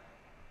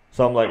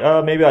 So I'm like,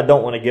 maybe I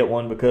don't want to get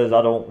one because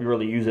I don't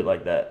really use it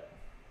like that.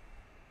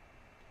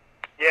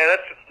 Yeah,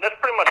 that's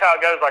pretty much how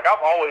it goes. Like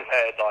I've always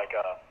had like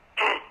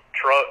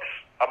trucks.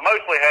 I've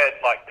mostly had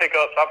like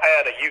pickups. I've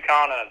had a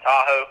Yukon and a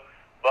Tahoe,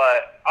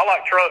 but I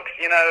like trucks,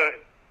 you know.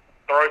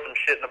 Throw some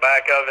shit in the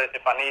back of it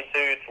if I need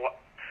to. It's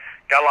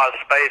got a lot of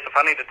space. If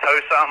I need to tow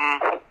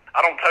something,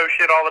 I don't tow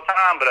shit all the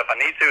time, but if I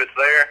need to, it's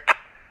there.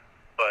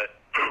 But,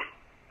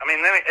 I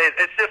mean, then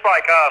it's just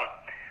like,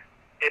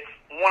 it's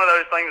one of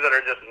those things that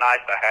are just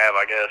nice to have,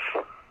 I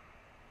guess.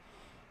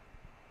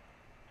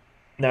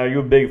 Now, are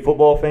you a big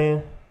football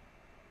fan?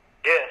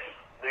 Yes,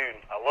 dude.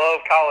 I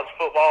love college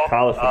football.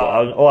 College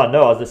football. I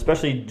know.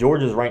 Especially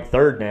Georgia's ranked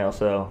 3rd now,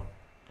 so.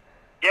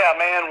 Yeah,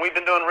 man, we've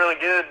been doing really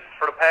good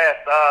for the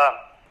past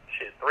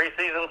 3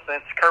 seasons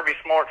since Kirby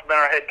Smart's been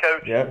our head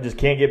coach. Yep, just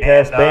can't get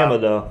past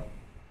Bama though.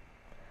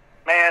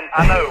 Man,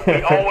 I know. we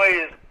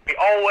always make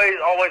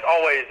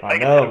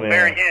it to the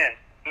very end,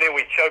 and then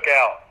we choke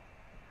out.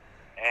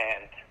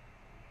 And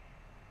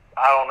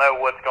I don't know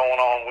what's going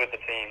on with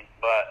the team,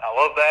 but I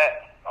love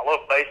that. I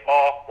love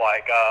baseball.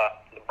 Like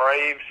the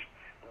Braves.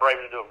 The Braves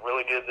are doing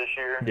really good this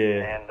year.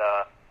 Yeah. And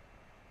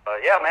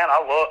yeah, man,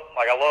 I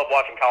love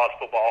watching college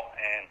football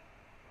and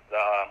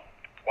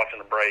watching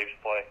the Braves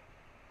play.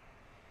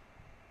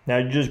 Now,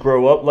 did you just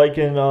grow up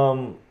liking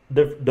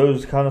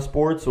those kind of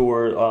sports,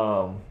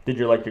 or did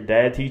your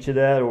dad teach you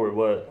that, or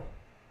what?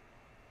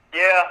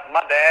 Yeah,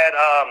 my dad.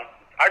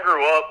 I grew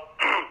up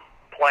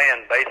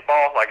playing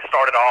baseball. Like,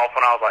 started off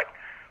when I was like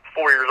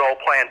 4 years old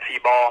playing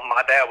t-ball.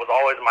 My dad was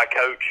always my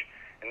coach,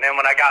 and then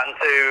when I got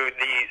into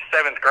the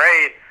 7th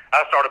grade,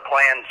 I started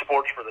playing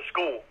sports for the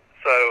school.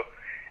 So,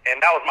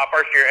 and that was my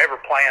first year ever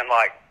playing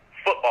like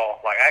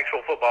football, like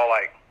actual football,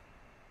 like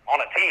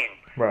on a team.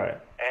 Right.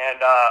 And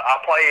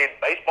I played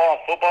baseball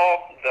and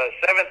football the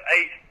 7th,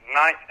 8th,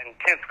 9th, and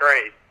 10th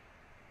grade.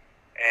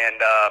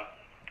 And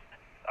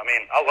I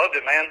mean, I loved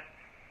it, man.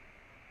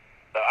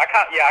 So I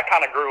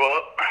kind of grew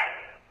up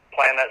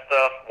playing that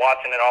stuff,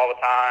 watching it all the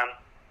time.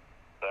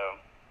 So.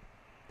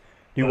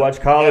 Do you watch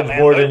college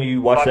more than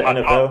you watch the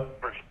NFL?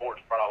 For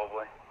sports,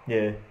 probably.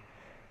 Yeah.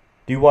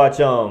 Do you watch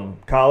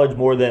college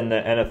more than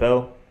the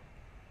NFL?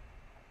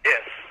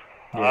 Yes.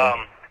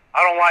 Yeah.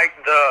 I don't like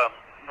the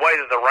way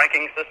that the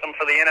ranking system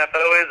for the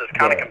NFL is. It's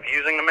kind of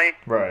confusing to me.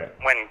 Right.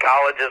 When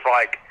college is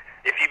like,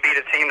 if you beat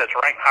a team that's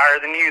ranked higher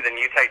than you, then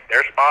you take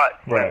their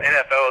spot. Right. When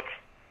NFL, it's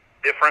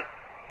different.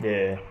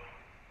 Yeah.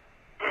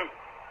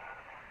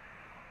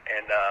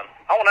 And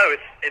I don't know.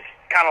 It's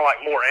kind of like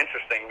more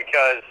interesting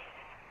because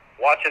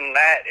watching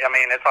that, I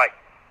mean, it's like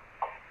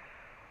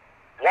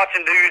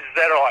watching dudes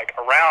that are like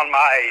around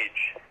my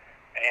age,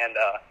 and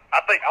I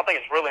think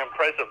it's really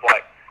impressive.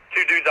 Like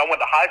two dudes I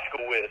went to high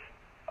school with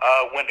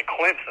went to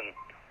Clemson,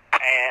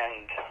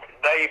 and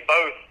they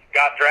both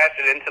got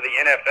drafted into the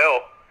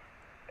NFL.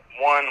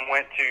 One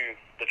went to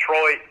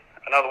Detroit,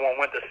 another one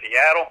went to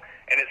Seattle,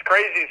 and it's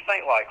crazy to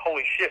think like,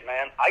 holy shit,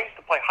 man! I used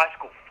to play high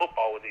school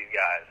football with these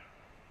guys,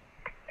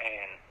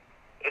 and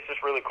it's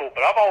just really cool.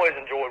 But I've always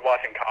enjoyed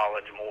watching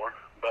college more.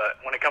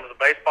 But when it comes to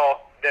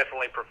baseball,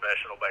 definitely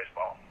professional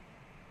baseball.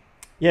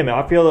 Yeah, man,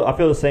 I feel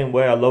the same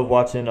way. I love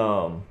watching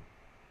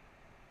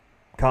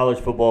college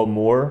football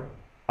more.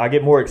 I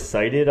get more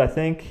excited, I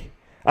think.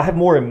 I have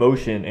more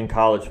emotion in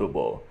college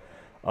football.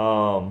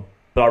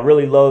 But I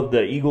really love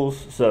the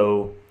Eagles,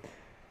 so,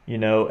 you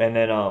know, and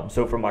then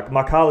so for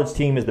my college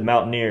team is the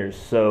Mountaineers,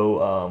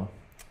 so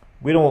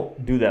we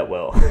don't do that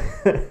well.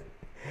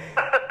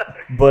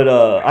 But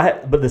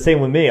the same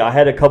with me. I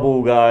had a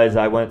couple guys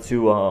I went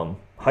to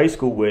high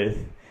school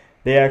with.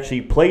 They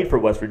actually played for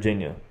West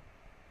Virginia.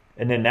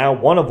 And then now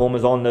one of them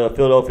is on the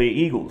Philadelphia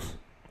Eagles.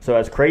 So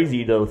that's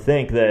crazy to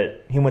think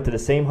that he went to the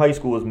same high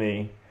school as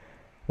me,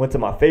 went to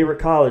my favorite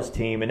college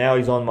team, and now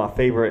he's on my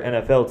favorite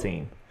NFL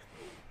team.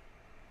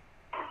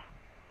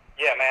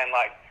 Yeah, man,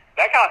 like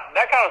that kind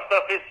of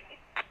stuff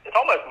it's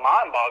almost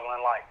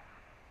mind-boggling.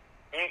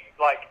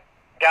 Like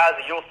guys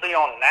that you'll see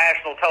on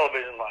national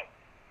television. Like,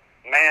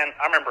 man,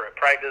 I remember at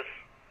practice,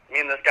 me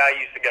and this guy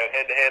used to go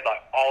head to head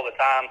like all the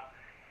time,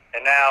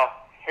 and now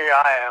here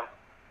I am,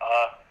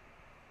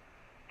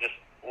 just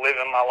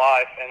living my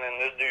life, and then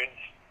this dude's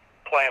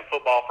playing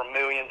football for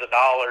millions of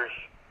dollars,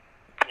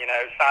 you know,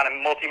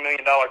 signing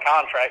multi-million-dollar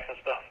contracts and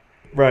stuff.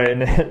 Right,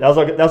 and that's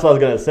what I was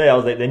gonna say. I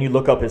was like, then you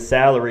look up his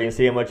salary and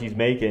see how much he's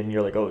making, and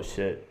you're like, oh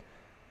shit.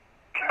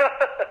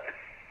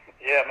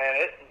 Yeah,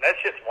 man, that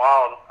shit's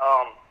wild.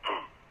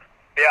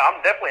 Yeah,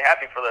 I'm definitely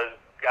happy for those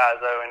guys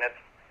though, and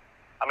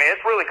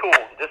it's really cool,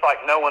 just like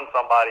knowing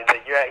somebody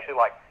that you actually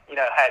like, you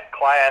know, had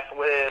class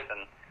with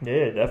and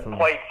yeah, definitely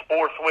played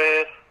sports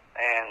with,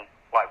 and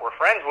like we're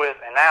friends with,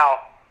 and now,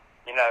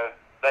 you know,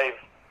 they've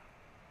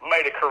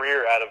made a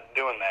career out of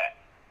doing that.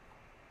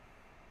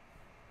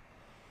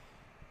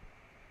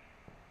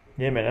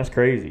 Yeah, man, that's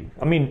crazy.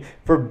 I mean,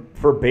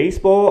 for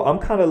baseball, I'm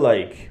kind of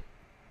like,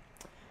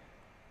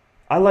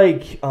 I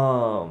like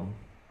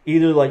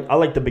I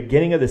like the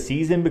beginning of the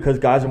season because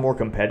guys are more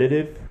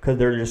competitive because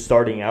they're just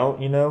starting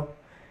out, you know,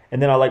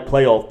 and then I like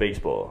playoff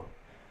baseball.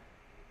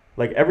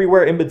 Like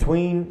everywhere in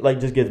between, like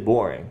just gets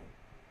boring,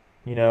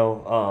 you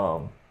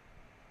know.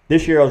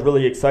 This year I was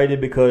really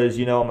excited because,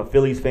 you know, I'm a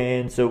Phillies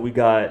fan, so we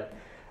got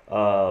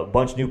a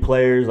bunch of new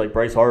players like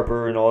Bryce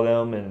Harper and all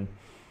them, and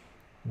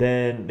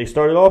then they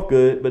started off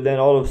good, but then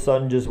all of a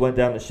sudden just went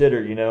down the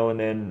shitter, you know, and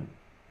then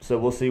so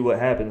we'll see what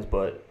happens,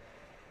 but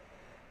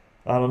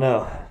I don't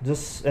know.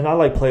 And I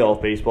like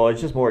playoff baseball.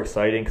 It's just more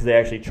exciting because they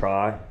actually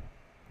try,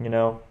 you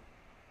know.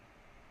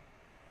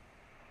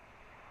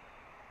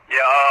 Yeah,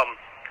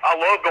 I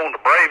love going to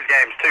Braves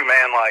games too,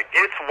 man. Like,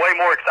 it's way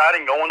more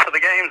exciting going to the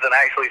games than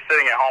actually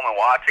sitting at home and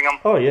watching them.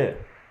 Oh, yeah.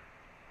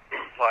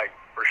 Like,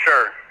 for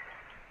sure.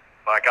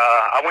 Like,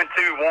 I went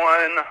to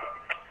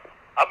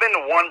I've been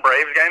to one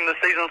Braves game this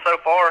season so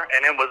far,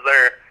 and it was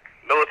their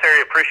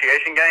military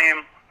appreciation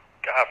game.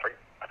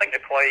 I think they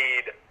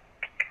played,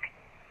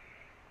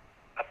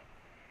 I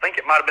think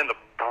it might have been the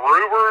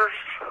Brewers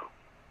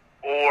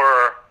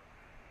or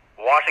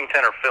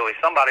Washington or Philly,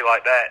 somebody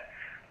like that.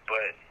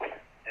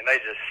 And they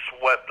just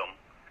swept them.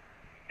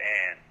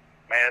 And,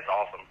 man, it's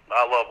awesome.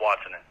 I love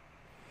watching it.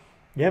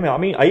 Yeah, man. I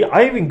mean,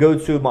 I even go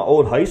to my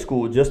old high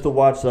school just to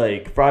watch,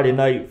 like, Friday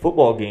night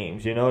football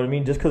games, you know what I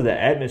mean? Just because of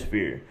the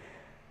atmosphere.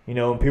 You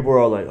know, and people are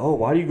all like, oh,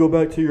 why do you go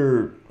back to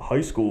your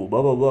high school,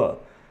 blah, blah, blah.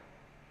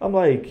 I'm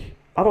like,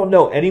 I don't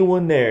know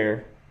anyone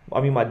there.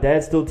 I mean, my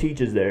dad still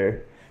teaches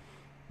there.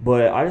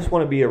 But I just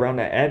want to be around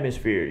that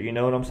atmosphere, you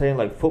know what I'm saying?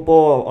 Like,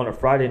 football on a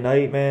Friday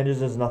night, man,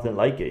 just there's nothing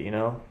like it, you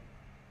know?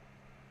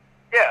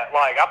 Yeah,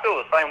 like, I feel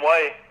the same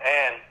way,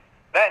 and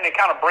it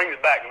kind of brings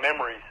back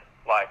memories.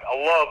 Like, I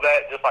love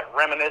that, just, like,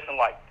 reminiscing,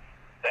 like,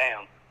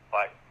 damn,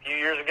 like, a few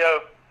years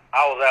ago,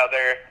 I was out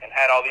there and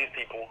had all these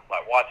people,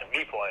 like, watching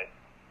me play.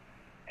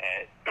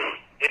 And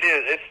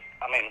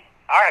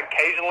I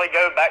occasionally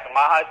go back to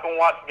my high school and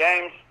watch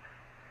games,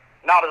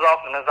 not as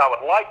often as I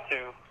would like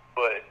to,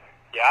 but,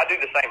 yeah, I do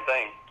the same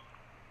thing.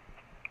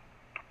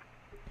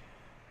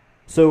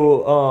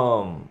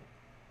 So,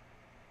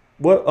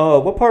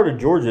 what part of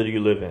Georgia do you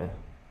live in?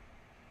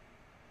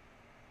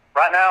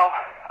 Right now,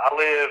 I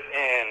live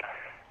in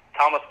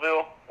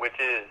Thomasville, which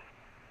is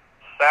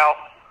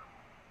southwest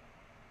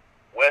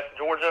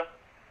Georgia,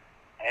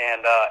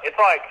 and it's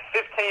like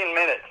 15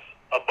 minutes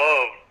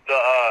above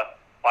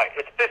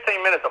it's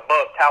 15 minutes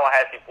above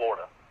Tallahassee,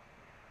 Florida.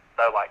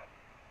 So like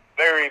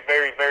very,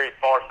 very, very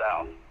far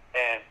south.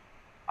 And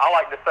I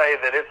like to say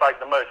that it's like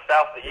the most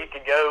south that you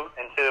could go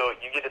until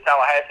you get to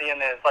Tallahassee,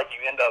 and then it's like you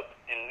end up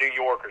in New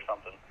York or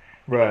something.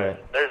 Right.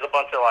 There's a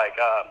bunch of like,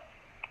 I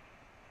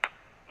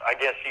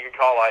guess you could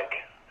call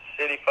like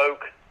city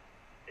folk,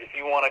 if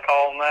you want to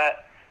call them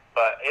that.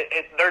 But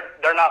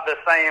they're not the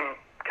same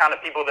kind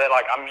of people that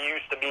like I'm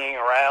used to being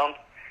around,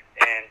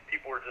 and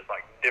people are just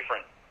like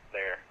different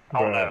there. I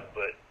don't know,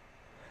 but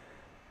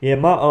yeah,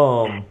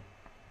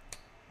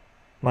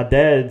 my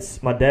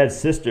dad's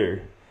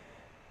sister,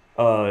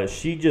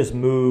 she just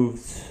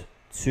moved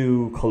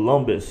to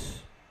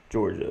Columbus,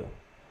 Georgia.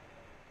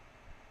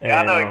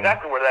 Yeah, I know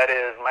exactly where that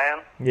is,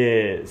 man.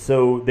 Yeah,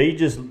 so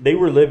they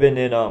were living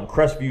in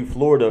Crestview,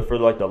 Florida for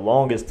like the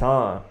longest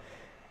time.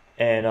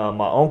 And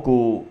my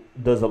uncle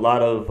does a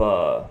lot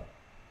of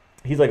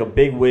he's like a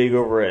big wig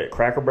over at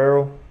Cracker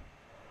Barrel.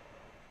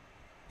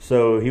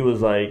 So he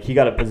was like, he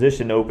got a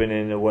position open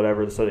or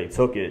whatever, so they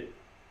took it.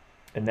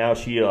 And now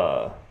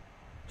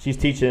she's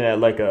teaching at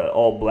like a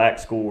all black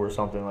school or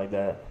something like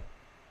that.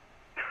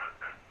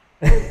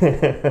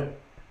 Yeah,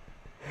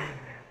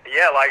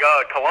 like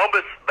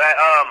Columbus,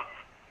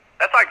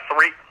 that's like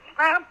probably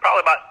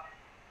about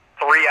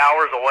 3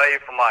 hours away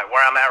from like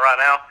where I'm at right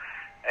now.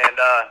 And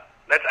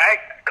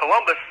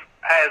Columbus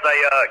has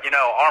a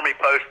Army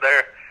post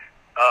there,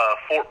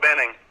 Fort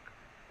Benning,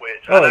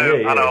 which I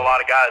know a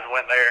lot of guys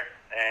went there,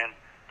 and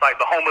it's like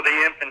the home of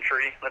the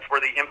infantry. That's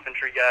where the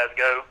infantry guys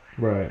go.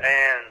 Right.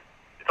 And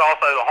it's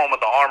also the home of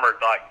the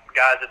armored, like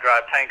guys that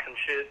drive tanks and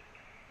shit.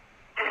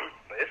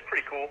 But it's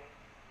pretty cool.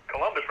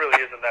 Columbus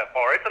really isn't that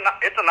far. It's a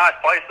nice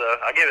place though.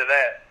 I give it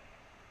that.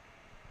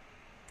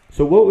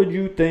 So what would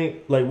you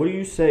think? Like, what do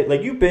you say?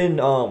 Like, you've been.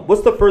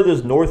 What's the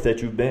furthest north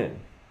that you've been?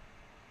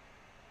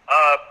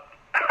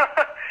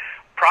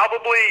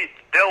 Probably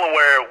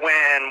Delaware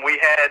when we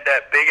had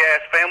that big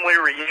ass family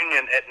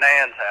reunion at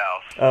Nan's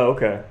house. Oh,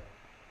 okay.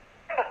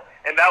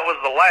 And that was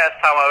the last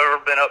time I've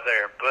ever been up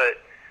there. But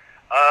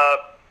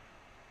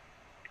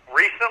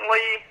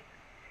recently,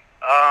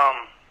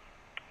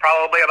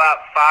 probably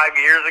about 5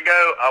 years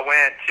ago, I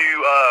went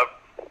to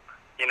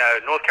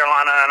North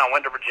Carolina, and I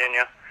went to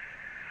Virginia.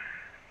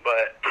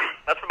 But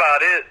that's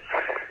about it.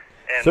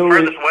 And the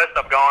furthest west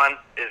I've gone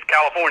is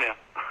California.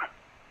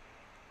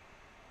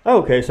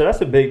 Okay, so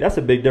that's a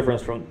big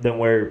difference than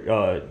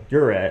where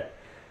you're at.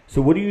 So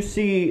what do you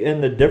see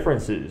in the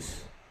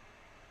differences?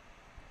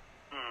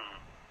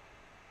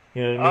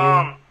 You know what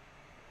I mean?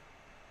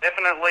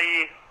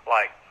 Definitely,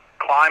 like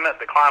climate.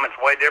 The climate's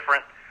way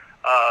different.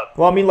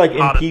 Well, I mean, like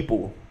in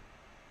people.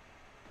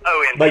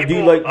 Oh, in like,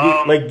 people.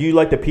 Do you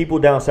like the people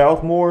down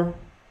south more?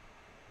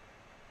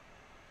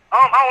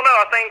 I don't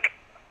know. I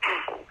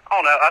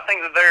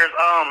think that there's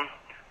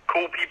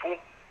cool people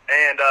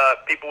and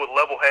people with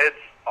level heads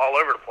all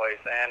over the place,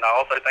 and I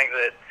also think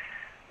that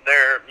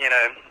they're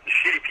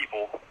shitty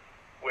people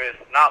with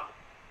not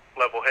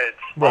level heads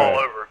all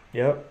over.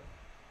 Yep.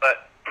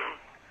 But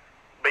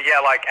yeah,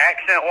 like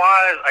accent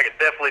wise, I could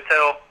definitely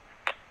tell.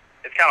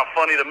 It's kind of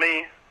funny to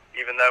me,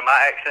 even though my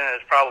accent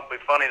is probably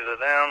funny to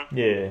them.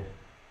 Yeah.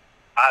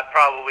 I'd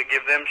probably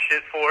give them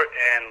shit for it,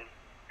 and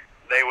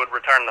they would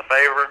return the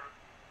favor.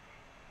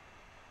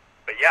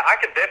 But yeah, I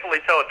could definitely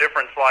tell a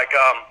difference, like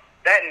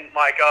that, and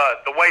like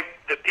the way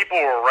that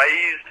people were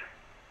raised.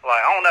 Like,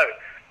 I don't know.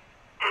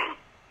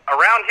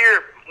 Around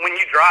here, when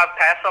you drive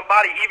past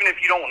somebody, even if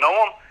you don't know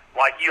them,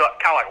 like you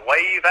kind of like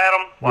wave at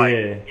them, like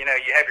you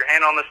have your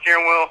hand on the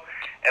steering wheel,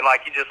 and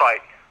like you just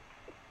like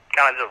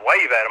kind of just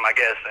wave at them, I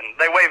guess, and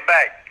they wave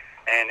back,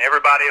 and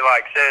everybody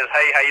like says,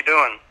 "Hey, how you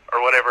doing?"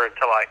 or whatever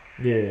to like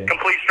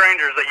complete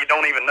strangers that you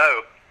don't even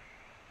know.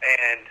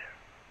 And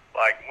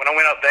like when I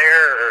went up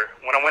there, or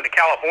when I went to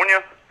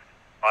California,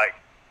 like,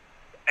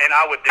 and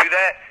I would do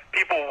that,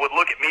 people would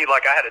look at me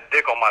like I had a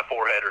dick on my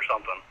forehead or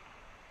something.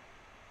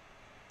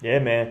 Yeah,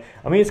 man.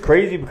 I mean, it's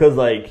crazy because,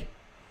 like,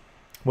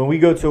 when we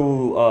go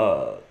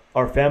to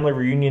our family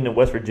reunion in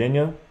West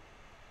Virginia,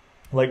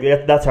 like,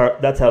 that's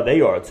how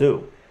they are,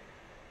 too.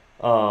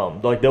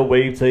 Like, they'll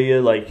wave to you.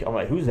 Like, I'm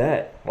like, who's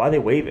that? Why are they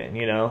waving,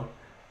 Yeah.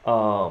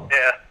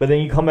 But then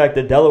you come back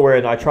to Delaware,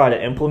 and I try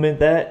to implement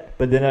that.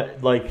 But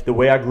then, like, the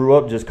way I grew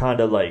up just kind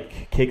of,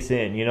 like, kicks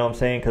in. You know what I'm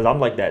saying? Because I'm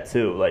like that,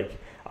 too. Like,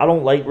 I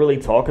don't like really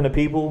talking to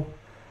people.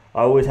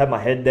 I always have my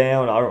head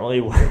down. I don't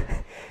really,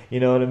 you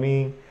know what I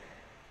mean?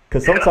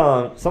 Because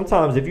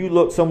sometimes if you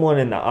look someone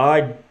in the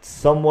eye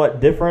somewhat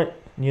different,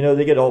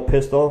 they get all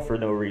pissed off for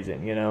no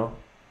reason, Yeah,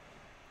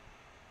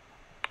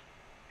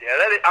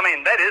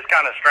 that is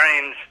kind of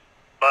strange.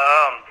 But,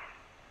 I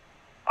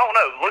don't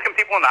know, looking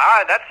people in the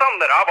eye, that's something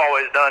that I've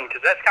always done,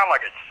 because that's kind of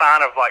like a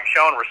sign of, like,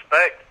 showing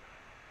respect.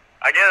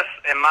 I guess,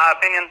 in my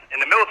opinion, in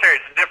the military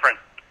it's different.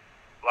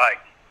 Like,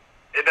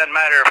 it doesn't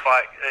matter if,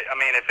 like, I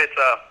mean, if it's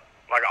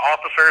like an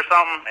officer or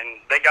something,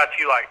 and they got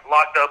you, like,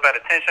 locked up at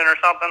attention or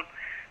something,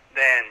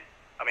 then,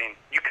 I mean,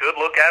 you could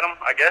look at them,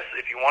 I guess,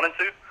 if you wanted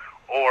to.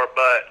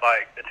 But,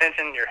 like,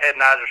 attention, your head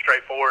and eyes are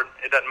straight forward.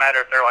 It doesn't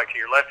matter if they're, like, to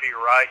your left or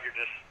your right. You're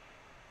just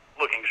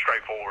looking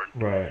straight forward.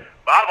 Right.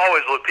 But I've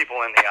always looked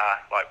people in the eye,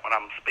 like, when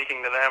I'm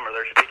speaking to them or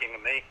they're speaking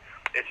to me.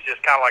 It's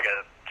just kind of like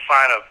a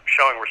sign of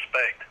showing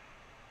respect.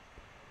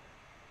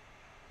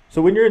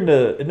 So when you're in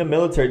the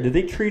military, did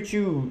they treat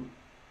you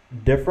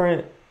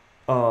different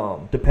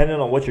depending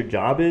on what your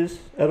job is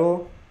at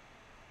all?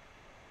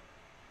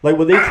 Like,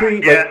 would they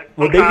treat Yeah,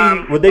 would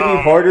they be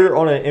harder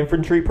on an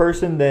infantry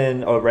person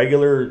than a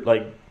regular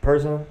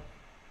person?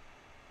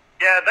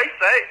 Yeah,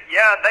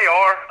 they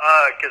are.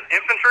 Because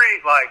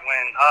infantry, like,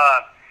 when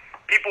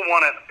people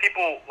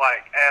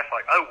ask,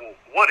 like, oh, well,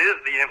 what is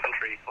the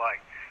infantry? Like,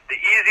 the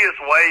easiest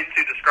way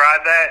to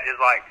describe that is,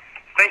 like,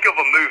 think of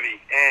a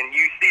movie, and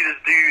you see this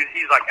dude,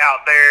 he's, like,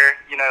 out there,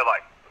 you know,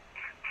 like,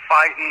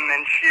 fighting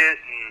and shit,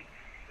 and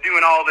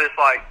doing all this,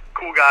 like,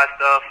 cool guy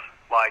stuff,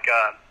 like,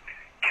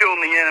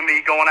 killing the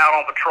enemy, going out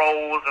on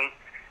patrols, and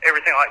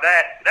everything like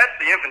that. That's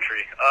the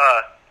infantry.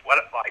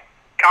 Like,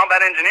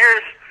 combat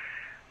engineers,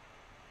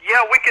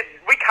 yeah, we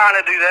kind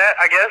of do that,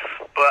 I guess,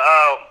 but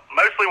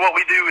mostly what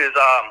we do is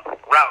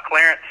route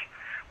clearance,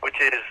 which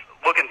is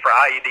looking for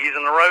IEDs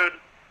in the road.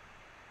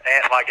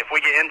 And, like, if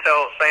we get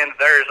intel saying that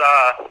there's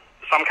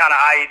some kind of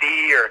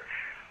IED or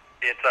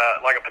it's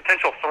like a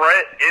potential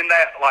threat in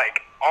that,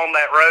 like, on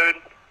that road,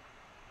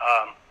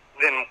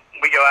 then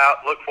we go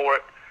out, look for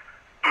it.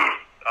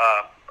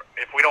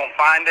 If we don't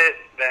find it,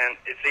 then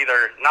it's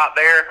either not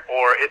there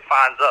or it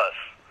finds us.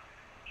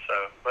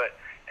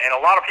 And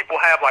a lot of people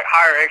have, like,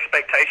 higher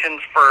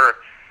expectations for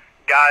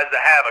guys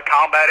that have a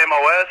combat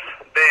MOS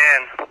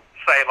than,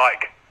 say,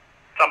 like,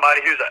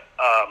 somebody who's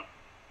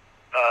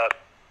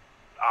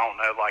I don't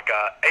know, like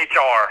a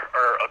HR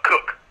or a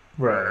cook,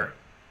 right,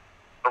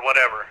 or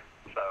whatever.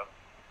 So,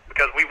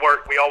 because we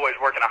always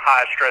work in a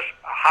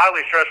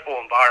highly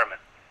stressful environment.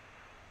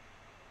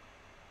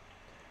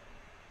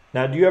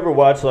 Now, do you ever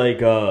watch like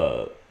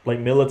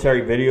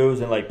military videos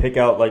and, like, pick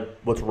out, like,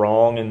 what's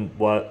wrong and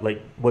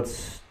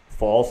what's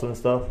false and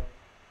stuff?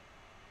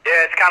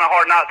 Yeah, it's kind of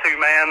hard not to,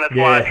 man. That's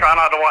why I try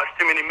not to watch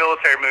too many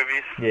military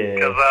movies. Yeah.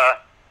 Because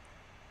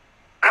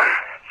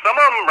some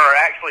of them are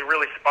actually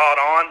really spot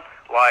on.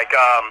 Like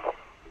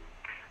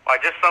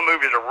just some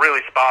movies are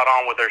really spot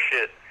on with their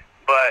shit.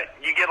 But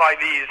you get,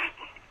 like, these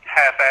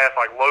half-ass,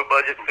 like,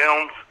 low-budget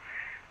films,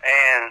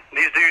 and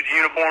these dudes'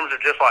 uniforms are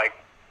just, like,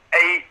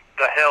 ate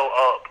the hell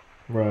up.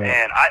 Right.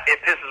 And it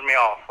pisses me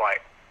off.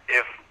 Like,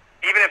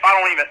 even if I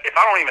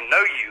don't even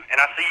know you,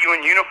 and I see you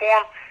in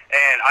uniform,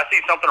 and I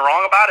see something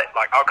wrong about it,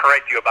 like, I'll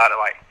correct you about it.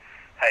 Like,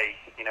 hey,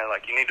 you know,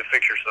 like, you need to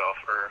fix yourself,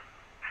 or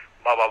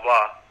blah blah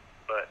blah.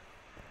 But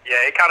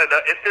yeah, it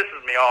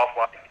pisses me off.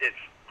 Like, it's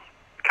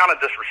kind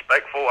of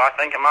disrespectful, I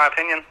think, in my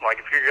opinion. Like,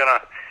 if you're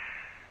gonna,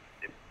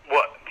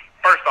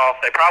 first off,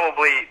 they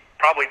probably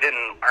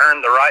didn't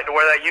earn the right to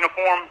wear that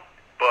uniform,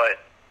 but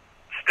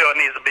still, it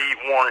needs to be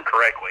worn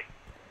correctly.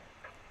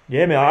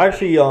 Yeah, man. I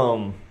actually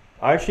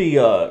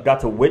got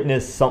to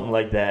witness something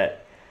like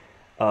that.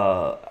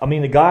 I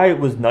mean, the guy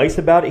was nice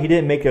about it. He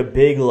didn't make a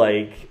big,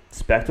 like,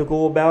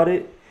 spectacle about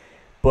it.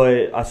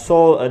 But I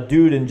saw a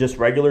dude in just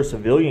regular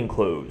civilian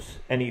clothes,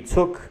 and he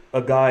took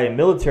a guy in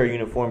military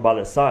uniform by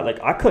the side.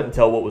 Like, I couldn't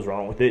tell what was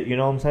wrong with it, you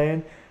know what I'm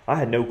saying? I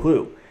had no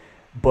clue.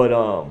 But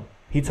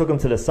he took him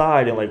to the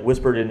side and, like,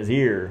 whispered in his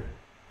ear,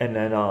 and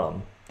then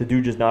the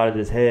dude just nodded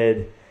his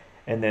head,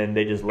 and then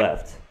they just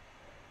left.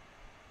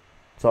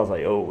 So I was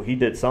like, oh, he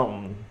did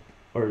something,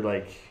 or,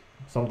 like,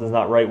 something's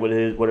not right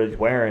with what he's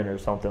wearing or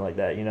something like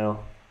that, you know?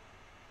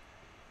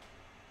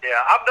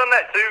 Yeah, I've done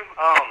that too.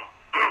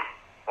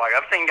 Like,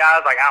 I've seen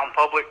guys, like, out in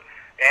public,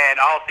 and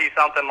I'll see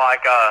something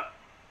like, I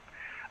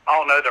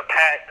don't know,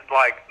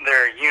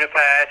 their unit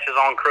patch is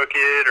on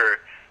crooked, or,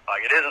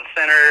 like, it isn't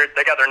centered.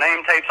 They got their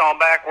name tapes on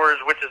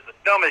backwards, which is the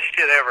dumbest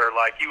shit ever.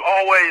 Like, you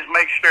always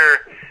make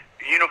sure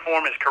your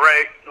uniform is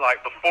correct,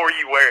 like, before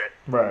you wear it.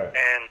 Right.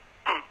 And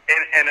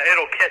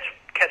it'll catch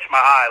my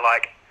eye.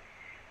 Like,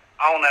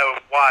 I don't know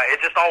why.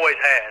 It just always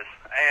has.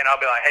 And I'll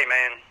be like, hey,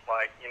 man,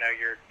 like, you know,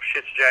 your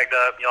shit's jacked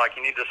up. You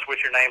need to switch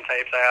your name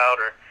tapes out,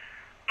 or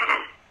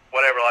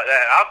whatever like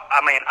that.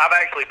 I've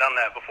actually done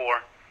that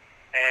before.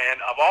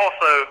 And I've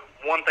also,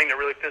 one thing that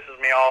really pisses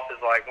me off is,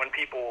 like, when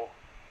people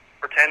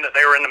pretend that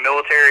they were in the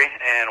military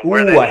and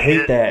wear that I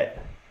hate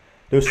that.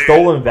 Those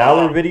stolen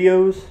valor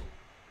videos.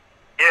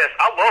 Yes,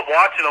 I love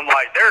watching them.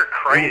 Like, they're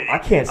crazy. Ooh, I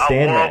can't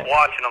stand that. I love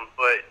watching them,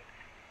 but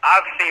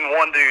I've seen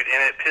one dude,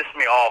 and it pissed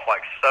me off,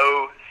 like,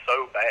 so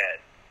bad.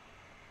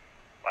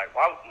 Like,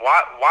 why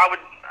would,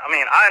 I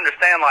mean, I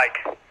understand, like,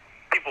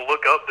 people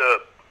look up to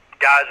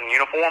guys in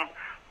uniform,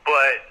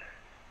 but,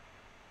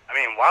 I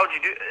mean, why would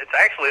you do, it's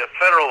actually a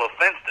federal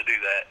offense to do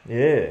that.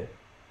 Yeah.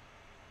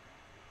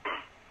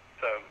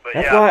 So, but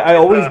that's yeah. why I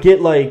always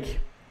get, like,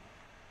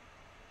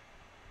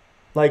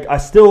 like I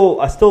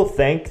still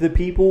thank the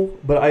people,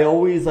 but I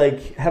always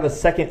like have a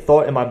second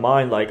thought in my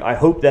mind. Like I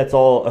hope that's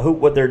all. I hope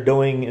what they're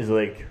doing is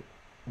like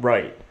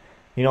right.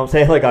 You know what I'm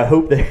saying? Like I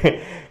hope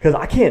they, because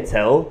I can't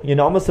tell. You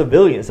know, I'm a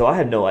civilian, so I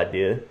have no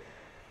idea.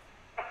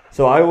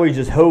 So I always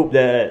just hope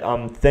that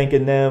I'm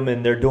thanking them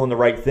and they're doing the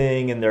right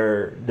thing and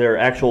they're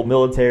actual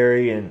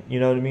military and you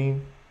know what I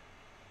mean?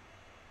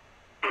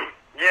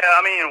 Yeah,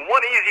 I mean,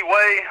 one easy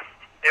way,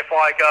 if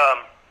I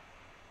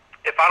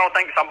don't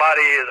think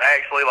somebody is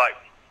actually like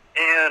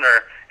in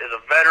or is a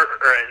veteran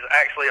or is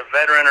actually a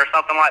veteran or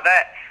something like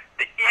that,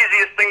 the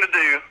easiest thing to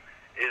do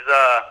is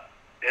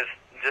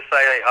just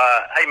say,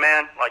 hey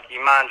man, like you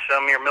mind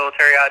showing me your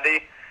military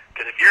ID?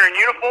 Because if you're in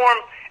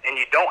uniform and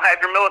you don't have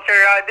your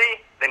military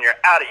ID, then you're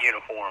out of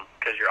uniform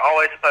because you're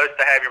always supposed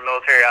to have your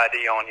military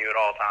ID on you at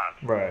all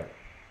times. Right.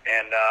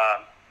 And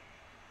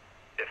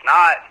if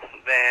not,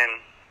 then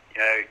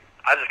I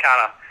just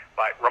kind of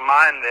like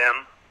remind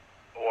them,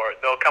 or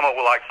they'll come up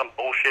with like some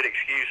bullshit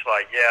excuse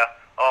like, yeah,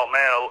 oh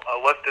man, I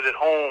left it at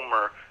home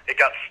or it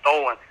got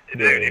stolen.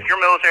 Yeah. Dude, if your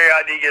military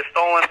ID gets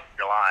stolen,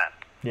 you're lying.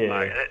 Yeah.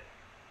 Like,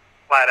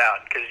 flat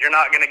out, because you're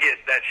not going to get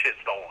that shit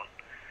stolen.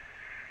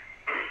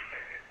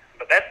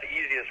 But that's the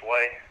easiest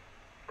way,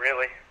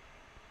 really.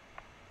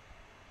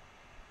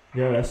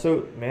 Yeah, that's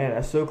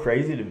so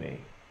crazy to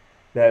me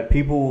that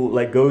people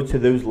like go to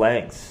those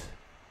lengths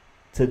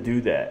to do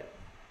that.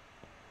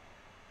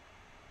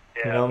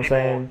 Yeah, you know what I'm people,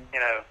 saying?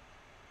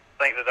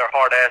 Think that they're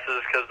hard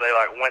asses because they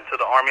like went to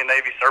the Army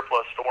Navy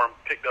surplus store and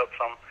picked up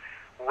some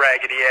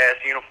raggedy ass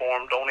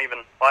uniform. Don't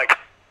even like.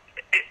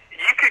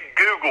 You could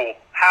Google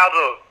how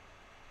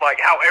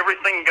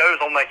everything goes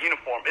on that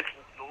uniform. It's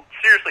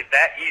seriously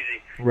that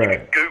easy. Right. You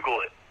could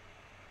Google it.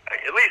 Like,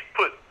 at least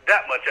put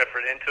that much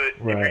effort into it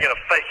if you're gonna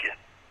fake it.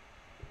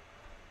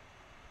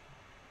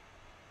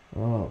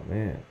 Oh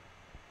man.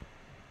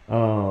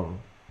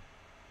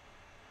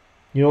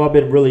 You know what I've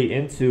been really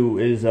into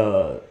is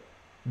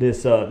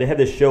this they have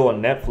this show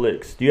on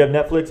Netflix. Do you have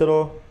Netflix at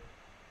all?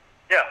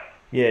 Yeah.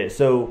 Yeah,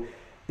 so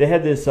they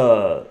had this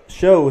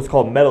show, it's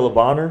called Medal of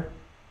Honor.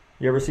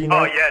 You ever seen that?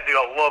 Oh yeah, dude,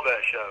 I love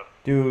that show.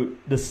 Dude,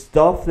 the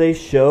stuff they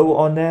show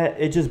on that,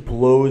 it just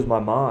blows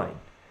my mind.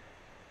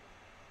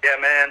 Yeah,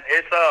 man,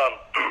 it's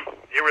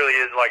it really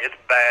is like it's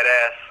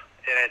badass,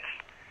 and it's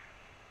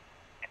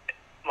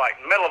like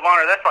Medal of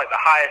Honor. That's like the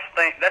highest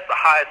thing. That's the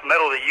highest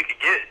medal that you could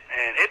get,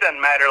 and it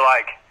doesn't matter if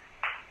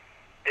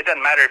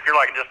you're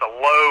like just a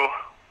low,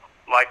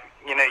 like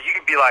you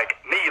could be like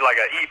me, like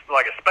a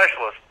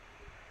specialist.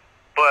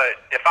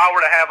 But if I were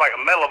to have like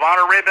a Medal of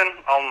Honor ribbon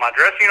on my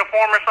dress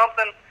uniform or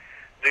something,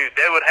 dude,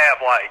 they would have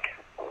like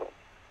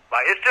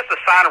it's just a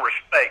sign of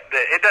respect.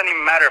 That it doesn't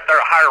even matter if they're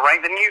a higher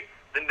rank than you,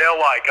 then they'll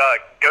like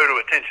go to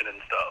attention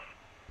and stuff.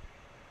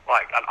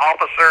 Like an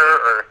officer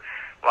or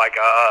like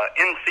a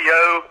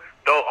NCO,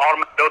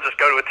 they'll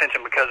just go to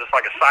attention because it's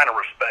like a sign of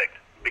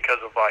respect. Because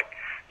of like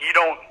you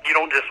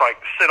don't just like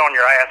sit on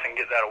your ass and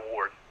get that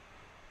award.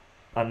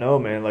 I know,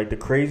 man. Like the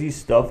crazy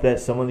stuff that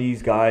some of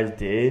these guys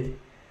did,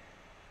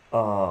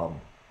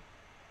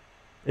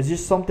 it's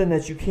just something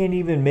that you can't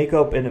even make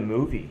up in a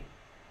movie.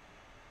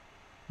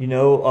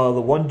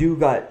 The one dude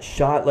got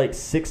shot like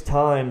 6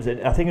 times,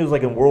 and I think it was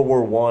like in World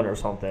War I or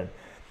something.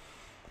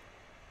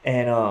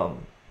 And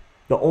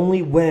the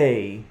only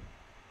way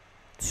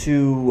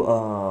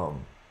to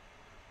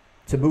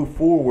move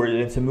forward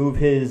and to move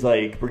his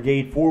like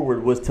brigade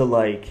forward was to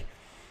like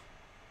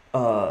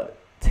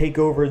take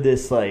over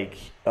this like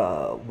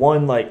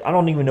one, like I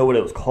don't even know what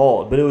it was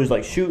called, but it was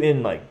like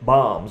shooting like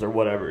bombs or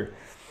whatever.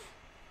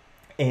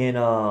 And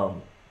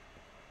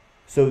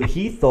so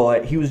he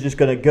thought he was just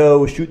going to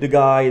go shoot the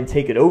guy and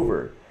take it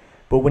over.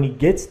 But when he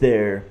gets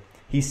there,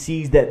 he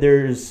sees that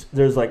there's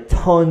like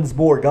tons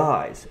more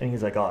guys. And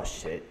he's like, oh,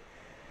 shit.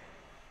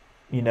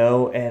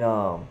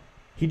 And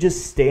he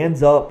just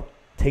stands up,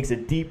 takes a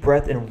deep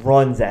breath, and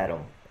runs at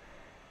him.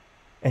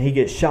 And he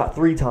gets shot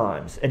 3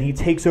 times. And he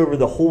takes over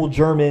the whole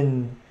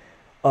German,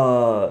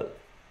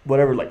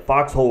 whatever, like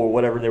foxhole or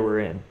whatever they were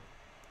in.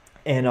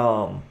 And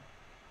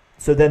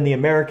so then the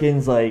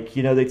Americans, like,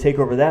 they take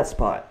over that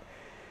spot.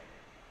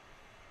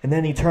 And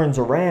then he turns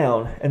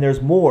around, and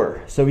there's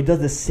more. So he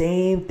does the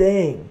same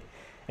thing.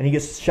 And he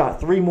gets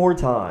shot 3 more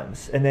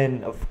times. And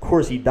then, of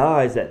course, he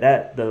dies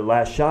at the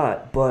last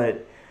shot.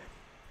 But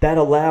that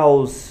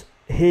allows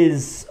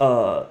his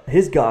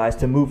guys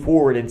to move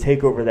forward and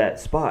take over that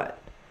spot.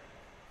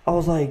 I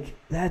was like,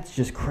 that's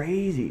just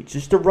crazy.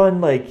 Just to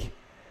run, like,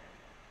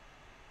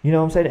 you know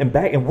what I'm saying? And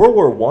back in World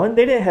War I,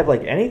 they didn't have,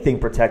 like, anything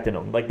protecting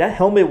them. Like, that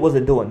helmet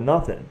wasn't doing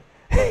nothing.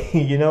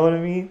 You know what I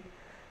mean?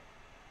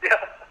 Yeah.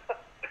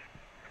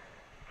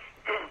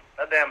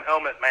 That damn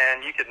helmet,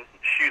 man, you could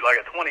shoot like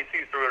a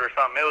 22 through it or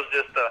something. It was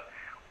just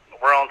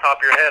we're on top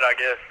of your head, I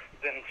guess.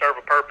 Didn't serve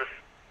a purpose.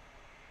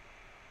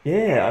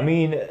 Yeah, I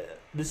mean,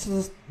 this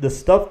is the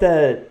stuff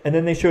that... And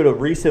then they showed a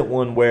recent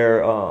one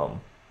where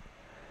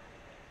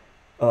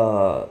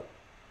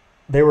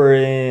they were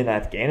in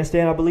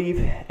Afghanistan, I believe,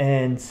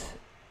 and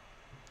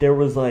there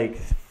was like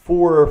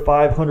 400 or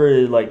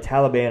 500 like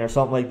Taliban or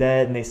something like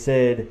that, and they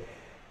said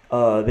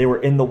they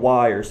were in the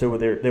wire, so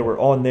they were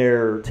on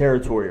their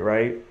territory,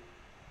 right?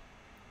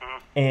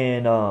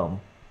 And I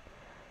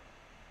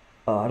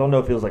don't know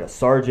if it was like a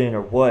sergeant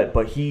or what,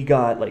 but he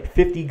got like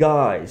 50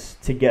 guys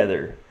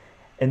together,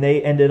 and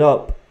they ended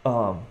up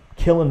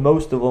killing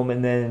most of them,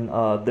 and then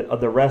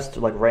the rest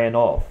like ran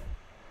off.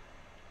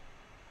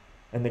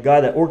 And the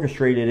guy that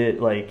orchestrated it,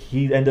 like,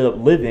 he ended up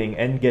living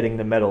and getting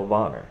the Medal of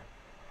Honor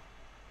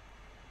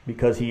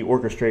because he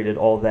orchestrated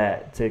all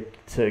that to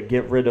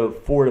get rid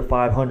of 400 to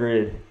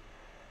 500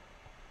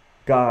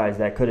 guys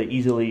that could have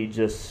easily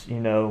just,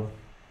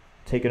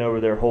 taken over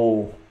their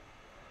whole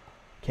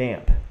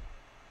camp.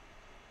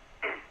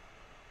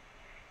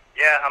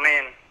 Yeah, I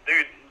mean,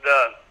 dude,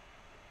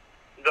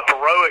 the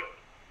heroic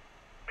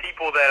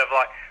people that have,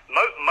 like,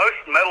 most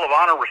Medal of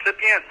Honor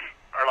recipients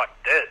are, like,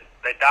 dead.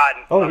 They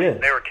died.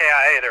 They were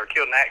KIA. They were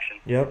killed in action.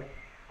 Yep.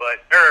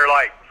 But there are,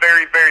 like,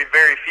 very, very,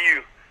 very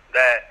few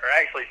that are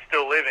actually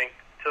still living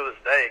to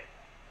this day.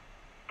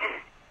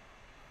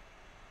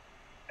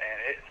 And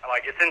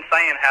it's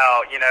insane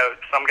how,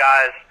 some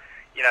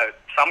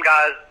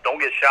guys don't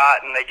get shot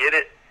and they get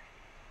it.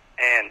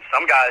 And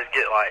some guys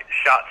get, like,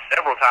 shot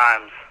several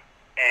times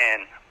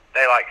and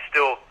they're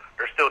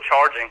still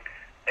charging.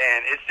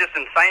 And it's just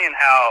insane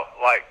how,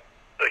 like,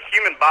 the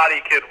human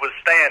body could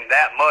withstand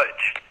that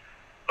much.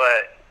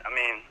 But, I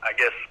mean, I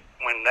guess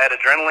when that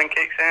adrenaline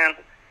kicks in,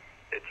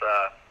 it's,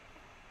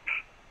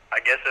 I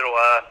guess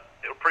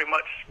it'll pretty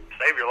much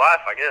save your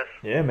life, I guess.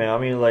 Yeah, man. I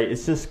mean, like,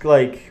 it's just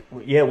like,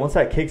 yeah, once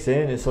that kicks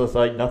in, it's just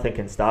like nothing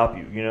can stop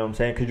you. You know what I'm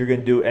saying? Because you're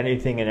going to do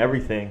anything and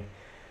everything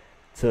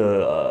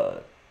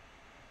to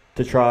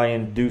try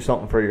and do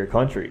something for your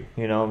country.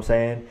 You know what I'm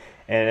saying?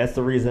 And that's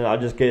the reason I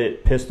just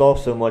get pissed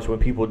off so much when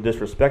people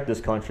disrespect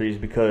this country, is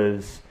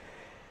because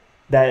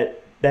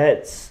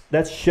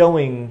that's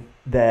showing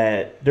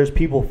that there's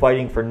people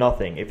fighting for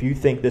nothing. If you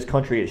think this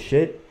country is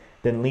shit,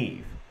 then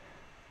leave.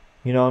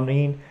 You know what I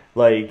mean?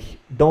 Like,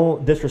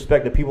 don't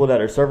disrespect the people that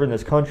are serving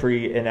this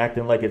country and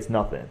acting like it's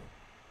nothing.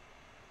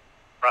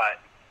 Right.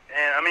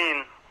 And, I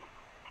mean,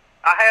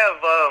 I have,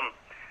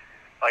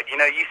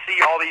 you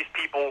see all these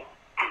people,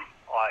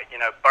 like,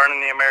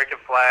 burning the American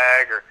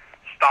flag or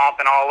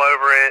stomping all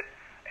over it.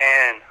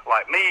 And,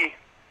 like, me,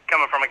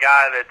 coming from a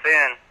guy that's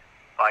in,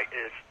 like,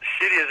 as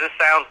shitty as this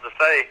sounds to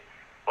say,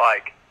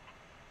 like,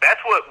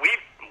 that's what we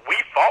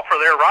fought for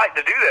their right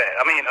to do that.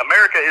 I mean,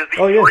 America is the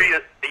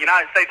freest. The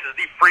United States is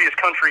the freest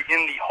country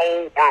in the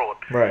whole world.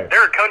 Right.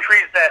 There are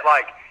countries that,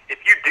 like, if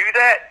you do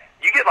that,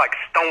 you get, like,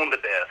 stoned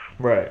to death.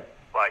 Right.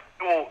 Like,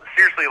 people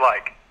seriously,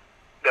 like,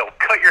 they'll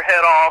cut your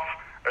head off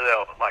or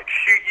they'll, like,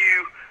 shoot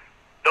you.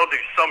 They'll do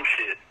some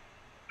shit.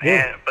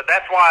 Yeah. But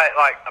that's why,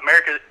 like,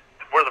 America,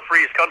 we're the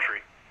freest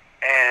country,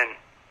 and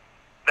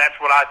that's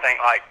what I think.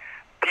 Like,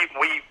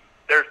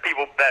 there's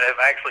people that have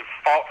actually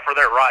fought for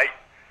their right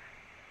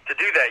to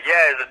do that.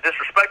 Yeah, is it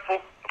disrespectful?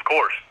 Of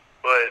course.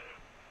 But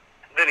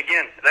then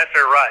again, that's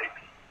their right.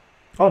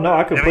 Oh, no,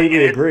 I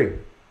completely agree. And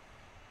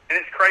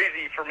it's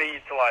crazy for me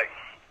to, like,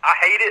 I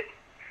hate it,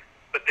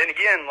 but then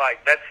again,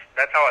 like, that's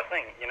how I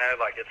think,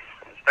 like, it's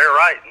their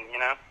right,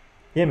 and,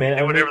 yeah, man,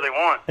 do whatever they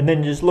want. And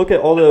then just look at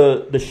all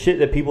the shit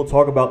that people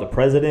talk about the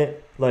president.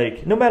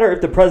 Like, no matter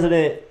if the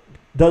president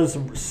does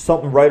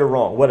something right or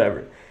wrong,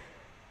 whatever,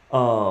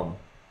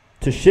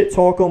 to shit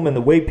talk him and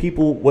the way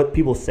what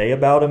people say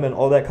about him and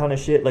all that kind of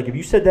shit. Like, if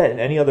you said that in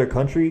any other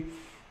country,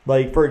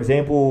 like, for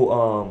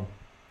example,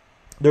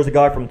 there's a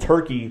guy from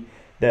Turkey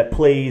that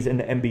plays in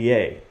the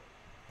NBA,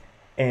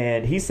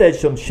 and he said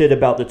some shit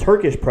about the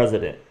Turkish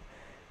president,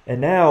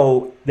 and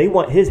now they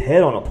want his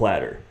head on a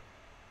platter.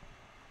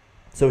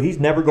 So he's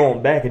never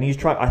going back, and he's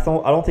trying. I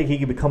don't think he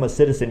can become a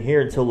citizen here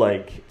until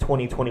like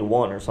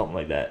 2021 or something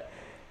like that.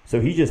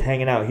 So he's just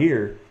hanging out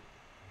here.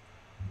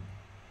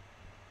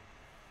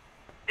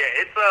 Yeah,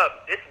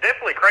 it's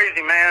definitely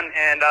crazy, man.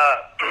 And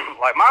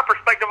like, my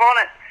perspective on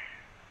it,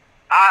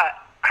 I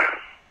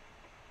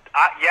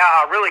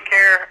really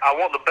care. I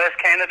want the best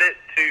candidate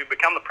to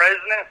become the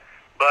president.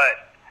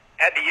 But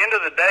at the end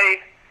of the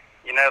day,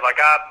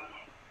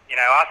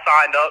 I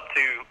signed up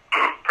to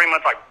pretty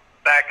much like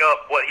back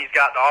up what he's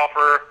got to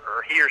offer,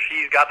 or he or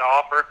she's got to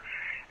offer,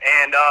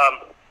 and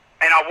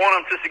I want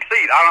him to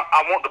succeed.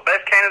 I want the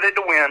best candidate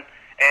to win.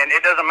 And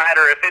it doesn't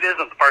matter if it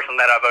isn't the person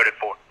that I voted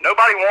for.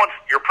 Nobody wants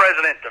your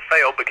president to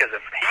fail, because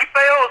if he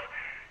fails,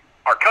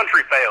 our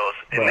country fails.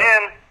 And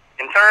then,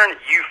 in turn,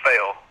 you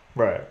fail.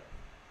 Right.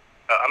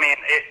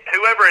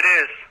 Whoever it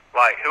is,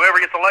 like, whoever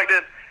gets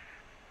elected,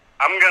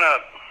 I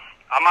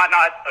might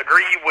not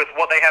agree with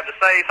what they have to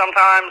say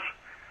sometimes,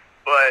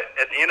 but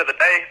at the end of the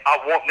day,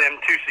 I want them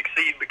to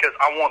succeed because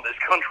I want this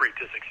country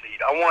to succeed.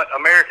 I want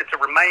America to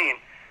remain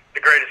the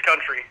greatest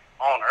country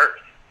on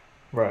earth.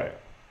 Right.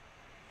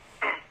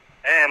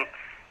 And,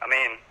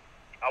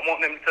 I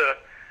want them to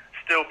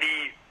still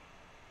be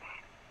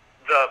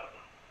the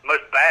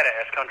most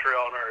badass country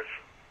on earth.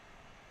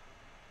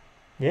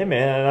 Yeah,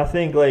 man, and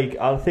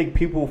I think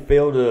people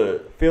fail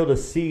to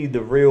see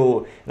the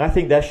real, and I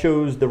think that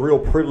shows the real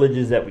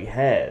privileges that we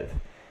have,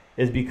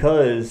 is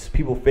because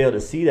people fail to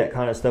see that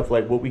kind of stuff,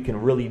 like what we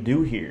can really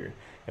do here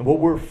and what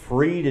we're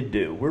free to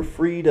do. We're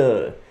free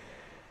to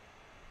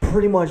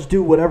pretty much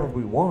do whatever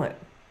we want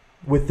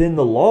within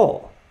the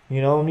law.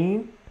 You know what I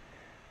mean?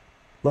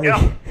 Like,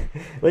 Yeah.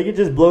 like it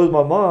just blows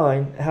my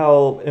mind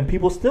how, and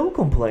people still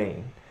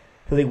complain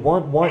because they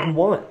want.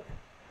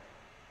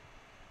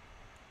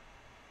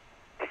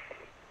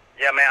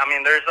 Yeah, man. I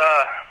mean, there's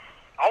I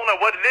don't know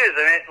what it is,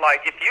 and it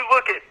like if you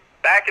look at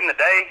back in the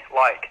day,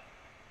 like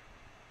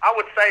I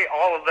would say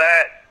all of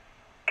that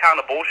kind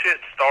of bullshit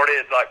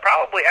started like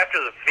probably after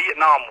the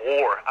Vietnam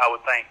War. I would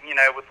think,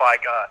 with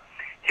like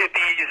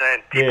hippies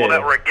and people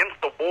that were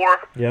against the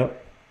war. Yep.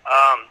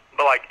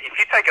 But like if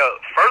you take a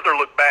further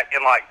look back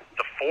in like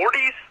the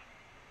 40s,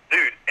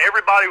 dude,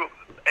 everybody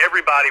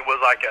was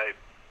like a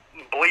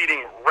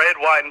bleeding red,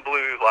 white, and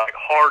blue, like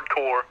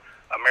hardcore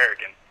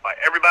American. Like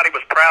everybody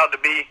was proud to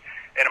be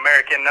an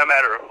American, no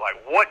matter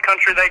like what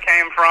country they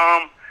came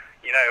from,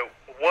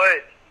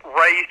 what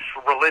race,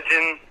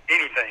 religion,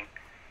 anything.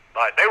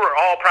 Like they were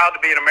all proud to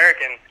be an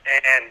American,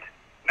 and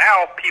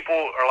now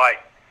people are like,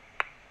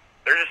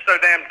 they're just so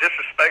damn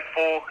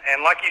disrespectful.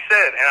 And like you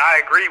said, and I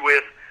agree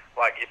with,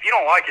 like if you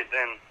don't like it,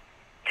 then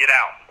get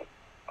out.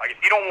 Like if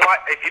you don't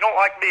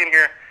like being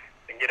here,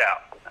 then get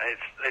out.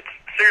 It's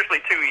seriously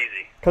too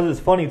easy. Because it's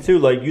funny too.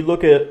 Like you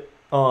look at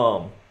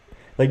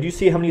like do you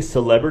see how many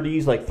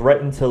celebrities like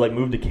threatened to like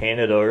move to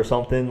Canada or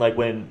something like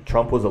when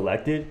Trump was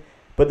elected,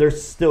 but they're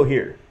still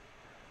here.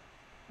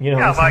 Yeah,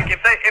 like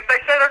if they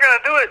say they're going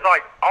to do it,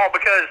 like all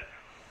because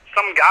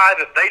some guy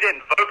that they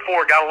didn't vote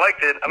for got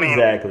elected. I mean,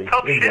 exactly.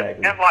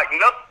 Shit, and like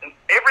nothing,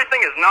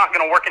 everything is not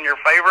going to work in your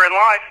favor in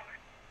life.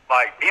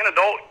 Like be an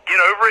adult, get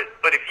over it.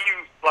 But if you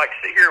like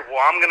sit here,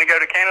 well, I'm going to go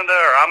to Canada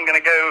or I'm going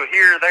to go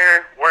here,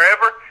 there,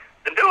 wherever,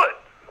 then do it.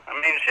 I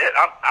mean, shit,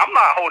 I'm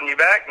not holding you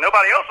back.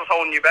 Nobody else is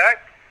holding you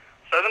back.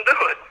 So then do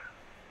it.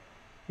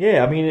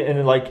 Yeah, I mean,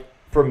 and like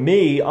for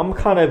me, I'm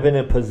kind of in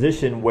a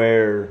position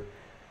where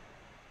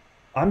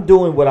I'm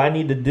doing what I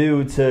need to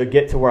do to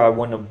get to where I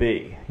want to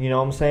be. You know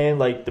what I'm saying?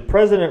 Like the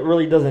president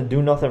really doesn't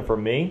do nothing for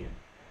me.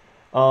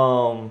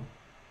 So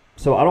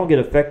I don't get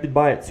affected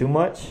by it too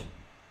much.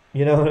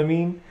 You know what I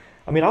mean?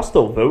 I mean, I'll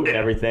still vote and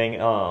everything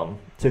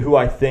to who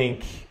I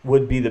think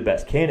would be the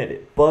best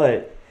candidate.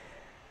 But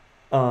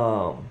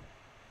other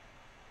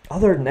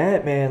than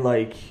that, man,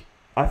 like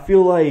I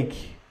feel like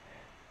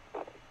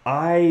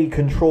I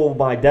control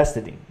my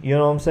destiny. You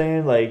know what I'm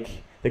saying? Like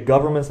the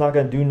government's not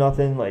going to do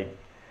nothing. Like,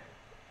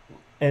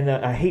 and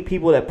I hate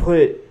people that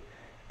put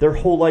their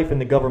whole life in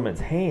the government's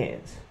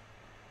hands.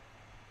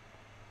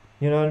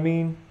 You know what I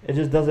mean? It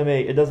just doesn't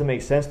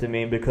make sense to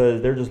me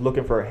because they're just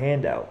looking for a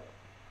handout.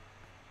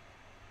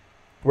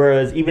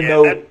 Whereas even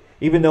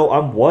though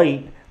I'm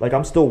white, like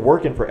I'm still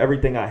working for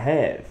everything I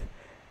have.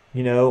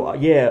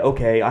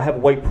 Okay, I have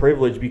white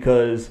privilege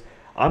because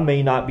I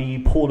may not be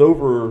pulled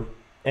over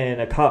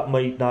and a cop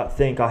might not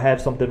think I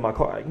have something in my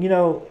car.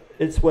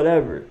 It's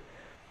whatever.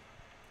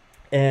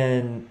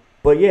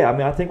 But yeah, I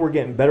mean, I think we're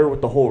getting better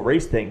with the whole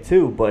race thing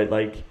too. But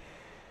like,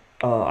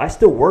 I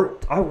still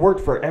worked. I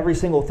worked for every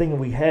single thing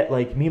we had.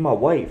 Like me and my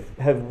wife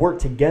have worked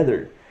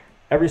together.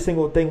 Every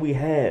single thing we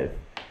have.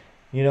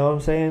 You know what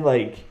I'm saying?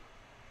 Like,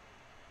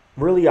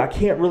 really, I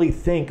can't really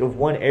think of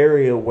one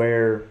area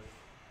where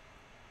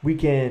we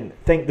can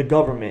thank the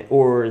government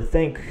or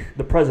thank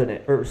the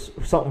president or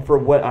something for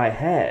what I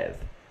have.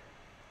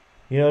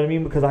 You know what I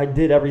mean? Because I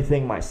did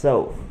everything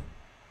myself.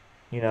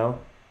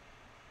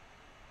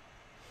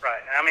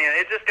 Right. I mean,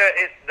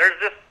 there's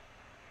just,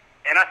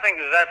 and I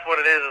think that's what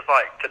it is. It's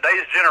like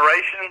today's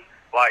generation,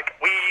 like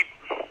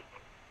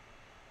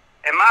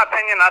in my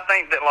opinion, I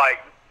think that like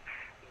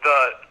the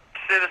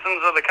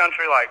citizens of the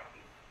country, like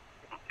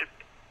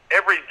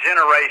every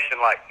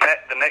generation, like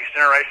the next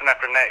generation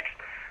after next,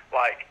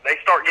 like they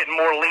start getting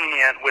more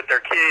lenient with their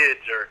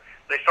kids or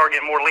they start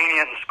getting more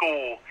lenient in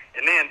school.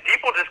 And then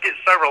people just get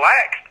so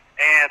relaxed.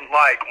 And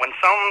like when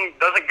something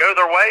doesn't go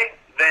their way,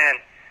 then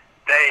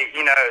they,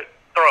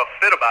 throw a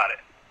fit about it.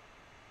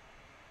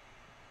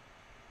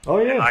 Oh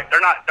yeah. And like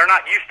they're not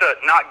used to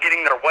not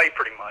getting their way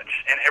pretty much,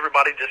 and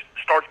everybody just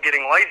starts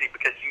getting lazy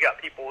because you got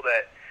people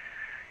that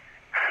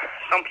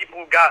some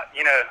people got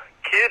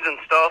kids and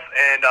stuff,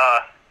 and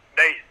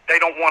they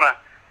don't want to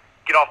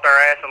get off their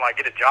ass and like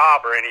get a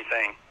job or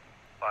anything.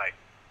 Like,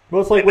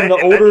 well, it's like when the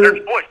older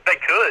they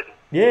could.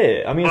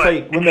 Yeah, I mean, it's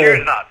like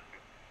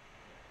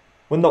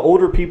when the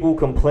older people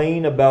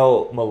complain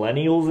about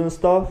millennials and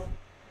stuff.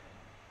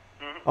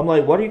 I'm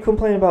like, what are you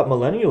complaining about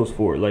millennials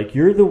for? Like,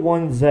 you're the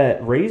ones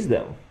that raised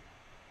them.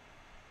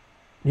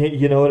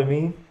 You know what I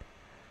mean?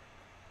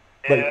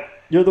 Yeah. Like,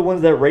 you're the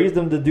ones that raised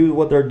them to do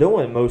what they're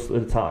doing most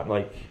of the time.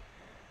 Like,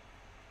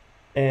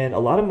 and a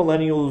lot of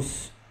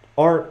millennials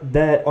aren't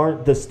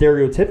the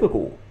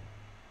stereotypical.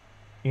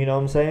 You know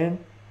what I'm saying?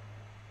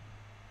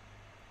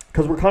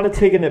 Because we're kind of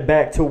taking it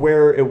back to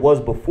where it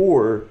was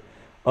before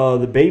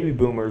the baby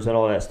boomers and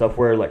all that stuff,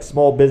 where like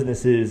small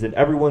businesses and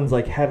everyone's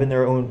like having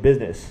their own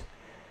business.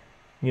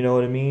 You know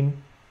what I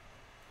mean?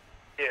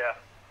 Yeah.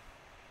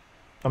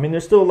 I mean,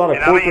 there's still a lot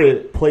of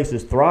corporate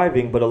places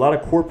thriving, but a lot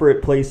of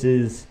corporate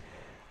places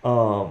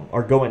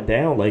are going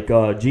down. Like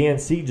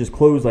GNC just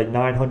closed like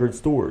 900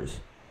 stores.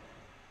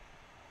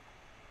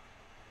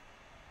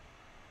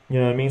 You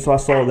know what I mean? So I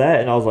saw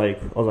that and I was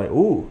like,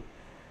 ooh,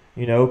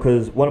 you know,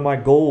 because one of my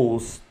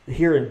goals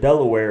here in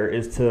Delaware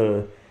is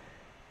to,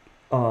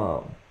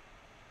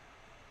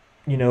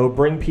 you know,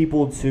 bring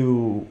people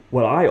to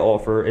what I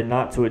offer and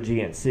not to a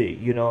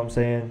GNC. You know what I'm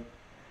saying?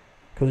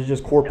 Because it's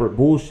just corporate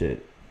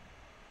bullshit.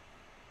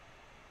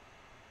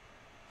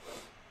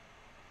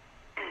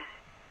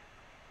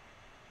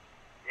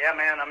 Yeah,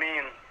 man. I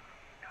mean,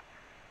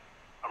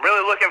 I'm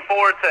really looking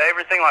forward to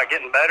everything like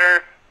getting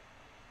better.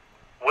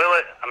 Will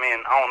it? I mean,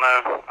 I don't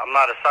know. I'm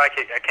not a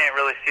psychic. I can't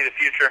really see the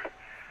future.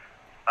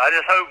 I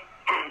just hope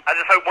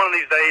one of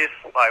these days,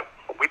 like,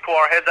 we pull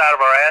our heads out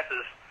of our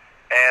asses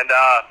and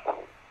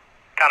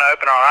kind of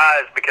open our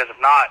eyes, because if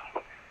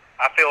not,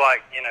 I feel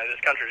like, you know, this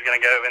country's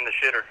going to go in the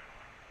shitter.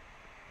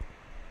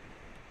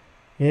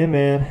 Yeah,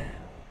 man.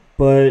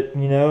 But,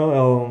 you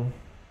know,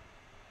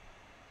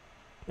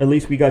 at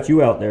least we got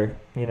you out there,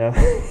 you know.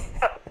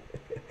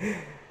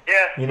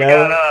 Yeah, you we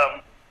know? got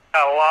a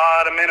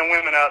lot of men and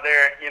women out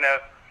there, you know,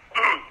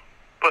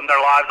 putting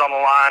their lives on the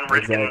line,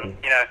 risking, Exactly.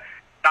 you know,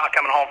 not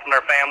coming home from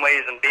their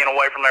families and being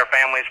away from their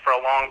families for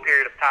a long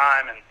period of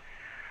time. And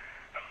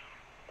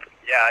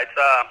yeah,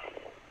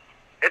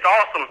 it's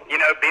awesome, you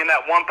know, being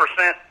that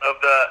 1%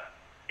 of the,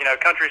 you know,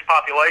 country's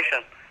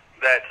population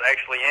that's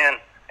actually in,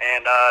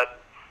 and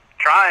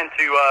trying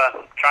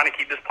to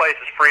keep this place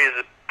as free as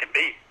it can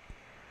be.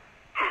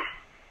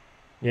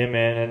 Yeah,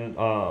 man, and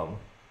a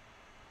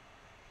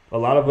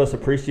lot of us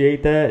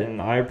appreciate that,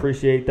 and I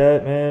appreciate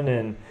that, man,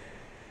 and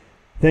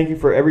thank you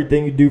for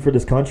everything you do for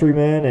this country,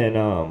 man,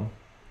 and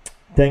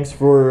thanks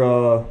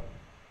for,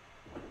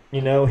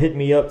 you know, hitting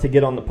me up to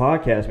get on the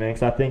podcast, man,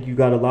 because I think you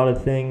got a lot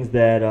of things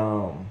that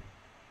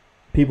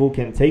people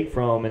can take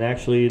from and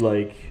actually,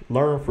 like,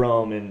 learn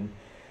from, and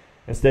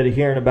instead of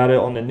hearing about it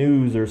on the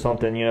news or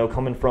something, you know,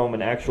 coming from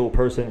an actual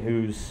person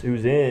who's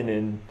in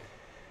and,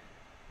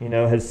 you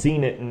know, has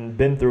seen it and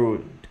been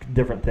through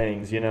different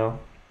things, you know.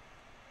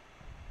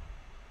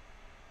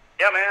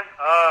 Yeah, man.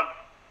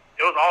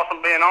 It was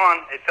awesome being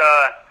on. It's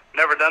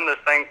never done this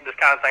kind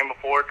of thing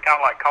before. It's kind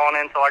of like calling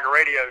into like a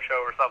radio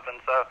show or something.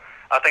 So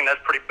I think that's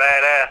pretty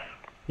badass.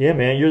 Yeah,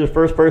 man. You're the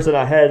first person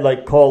I had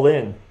like call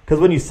in, because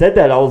when you said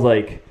that, I was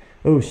like,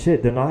 oh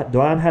shit, do I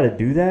know how to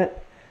do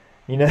that?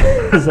 You know.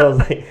 so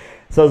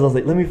I was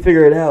like, let me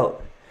figure it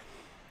out.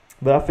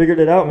 But I figured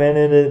it out, man,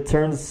 and it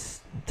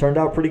turned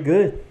out pretty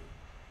good.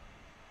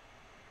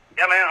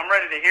 Yeah, man. I'm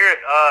ready to hear it.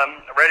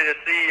 I'm ready to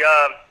see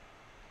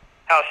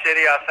how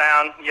shitty I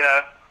sound, you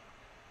know,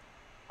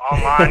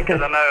 online,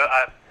 because I know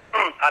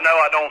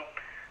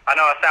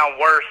I sound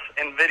worse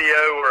in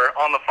video or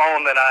on the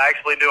phone than I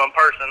actually do in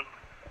person.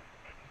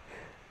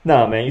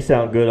 Nah, man, you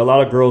sound good. A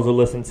lot of girls will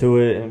listen to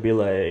it and be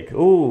like,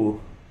 ooh,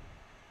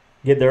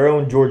 get their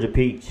own Georgia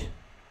peach.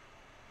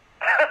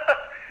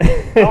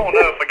 I don't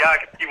know if a guy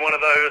could be one of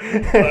those.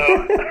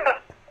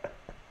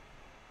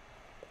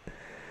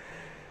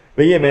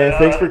 But yeah, man,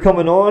 thanks for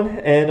coming on,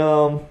 and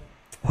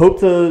hope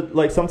to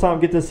like sometime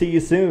get to see you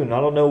soon.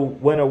 I don't know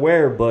when or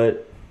where,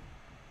 but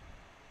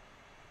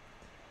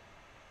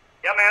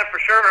yeah, man, for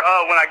sure.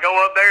 When I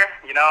go up there,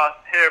 you know, I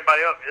hit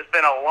everybody up. It's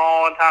been a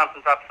long time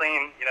since I've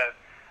seen, you know,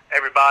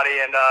 everybody,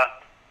 and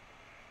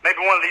maybe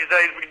one of these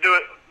days we can do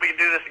it. We can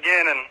do this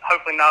again, and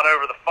hopefully not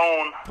over the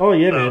phone. Oh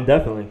yeah, man,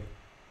 definitely.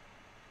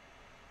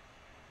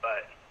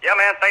 But yeah,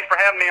 man, thanks for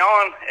having me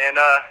on, and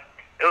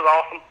it was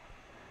awesome.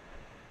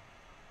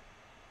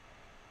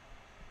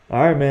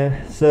 All right,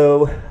 man.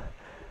 So,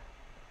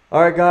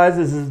 all right, guys,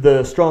 this is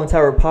the Strong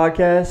Tower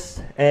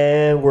Podcast,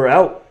 and we're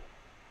out.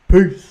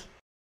 Peace.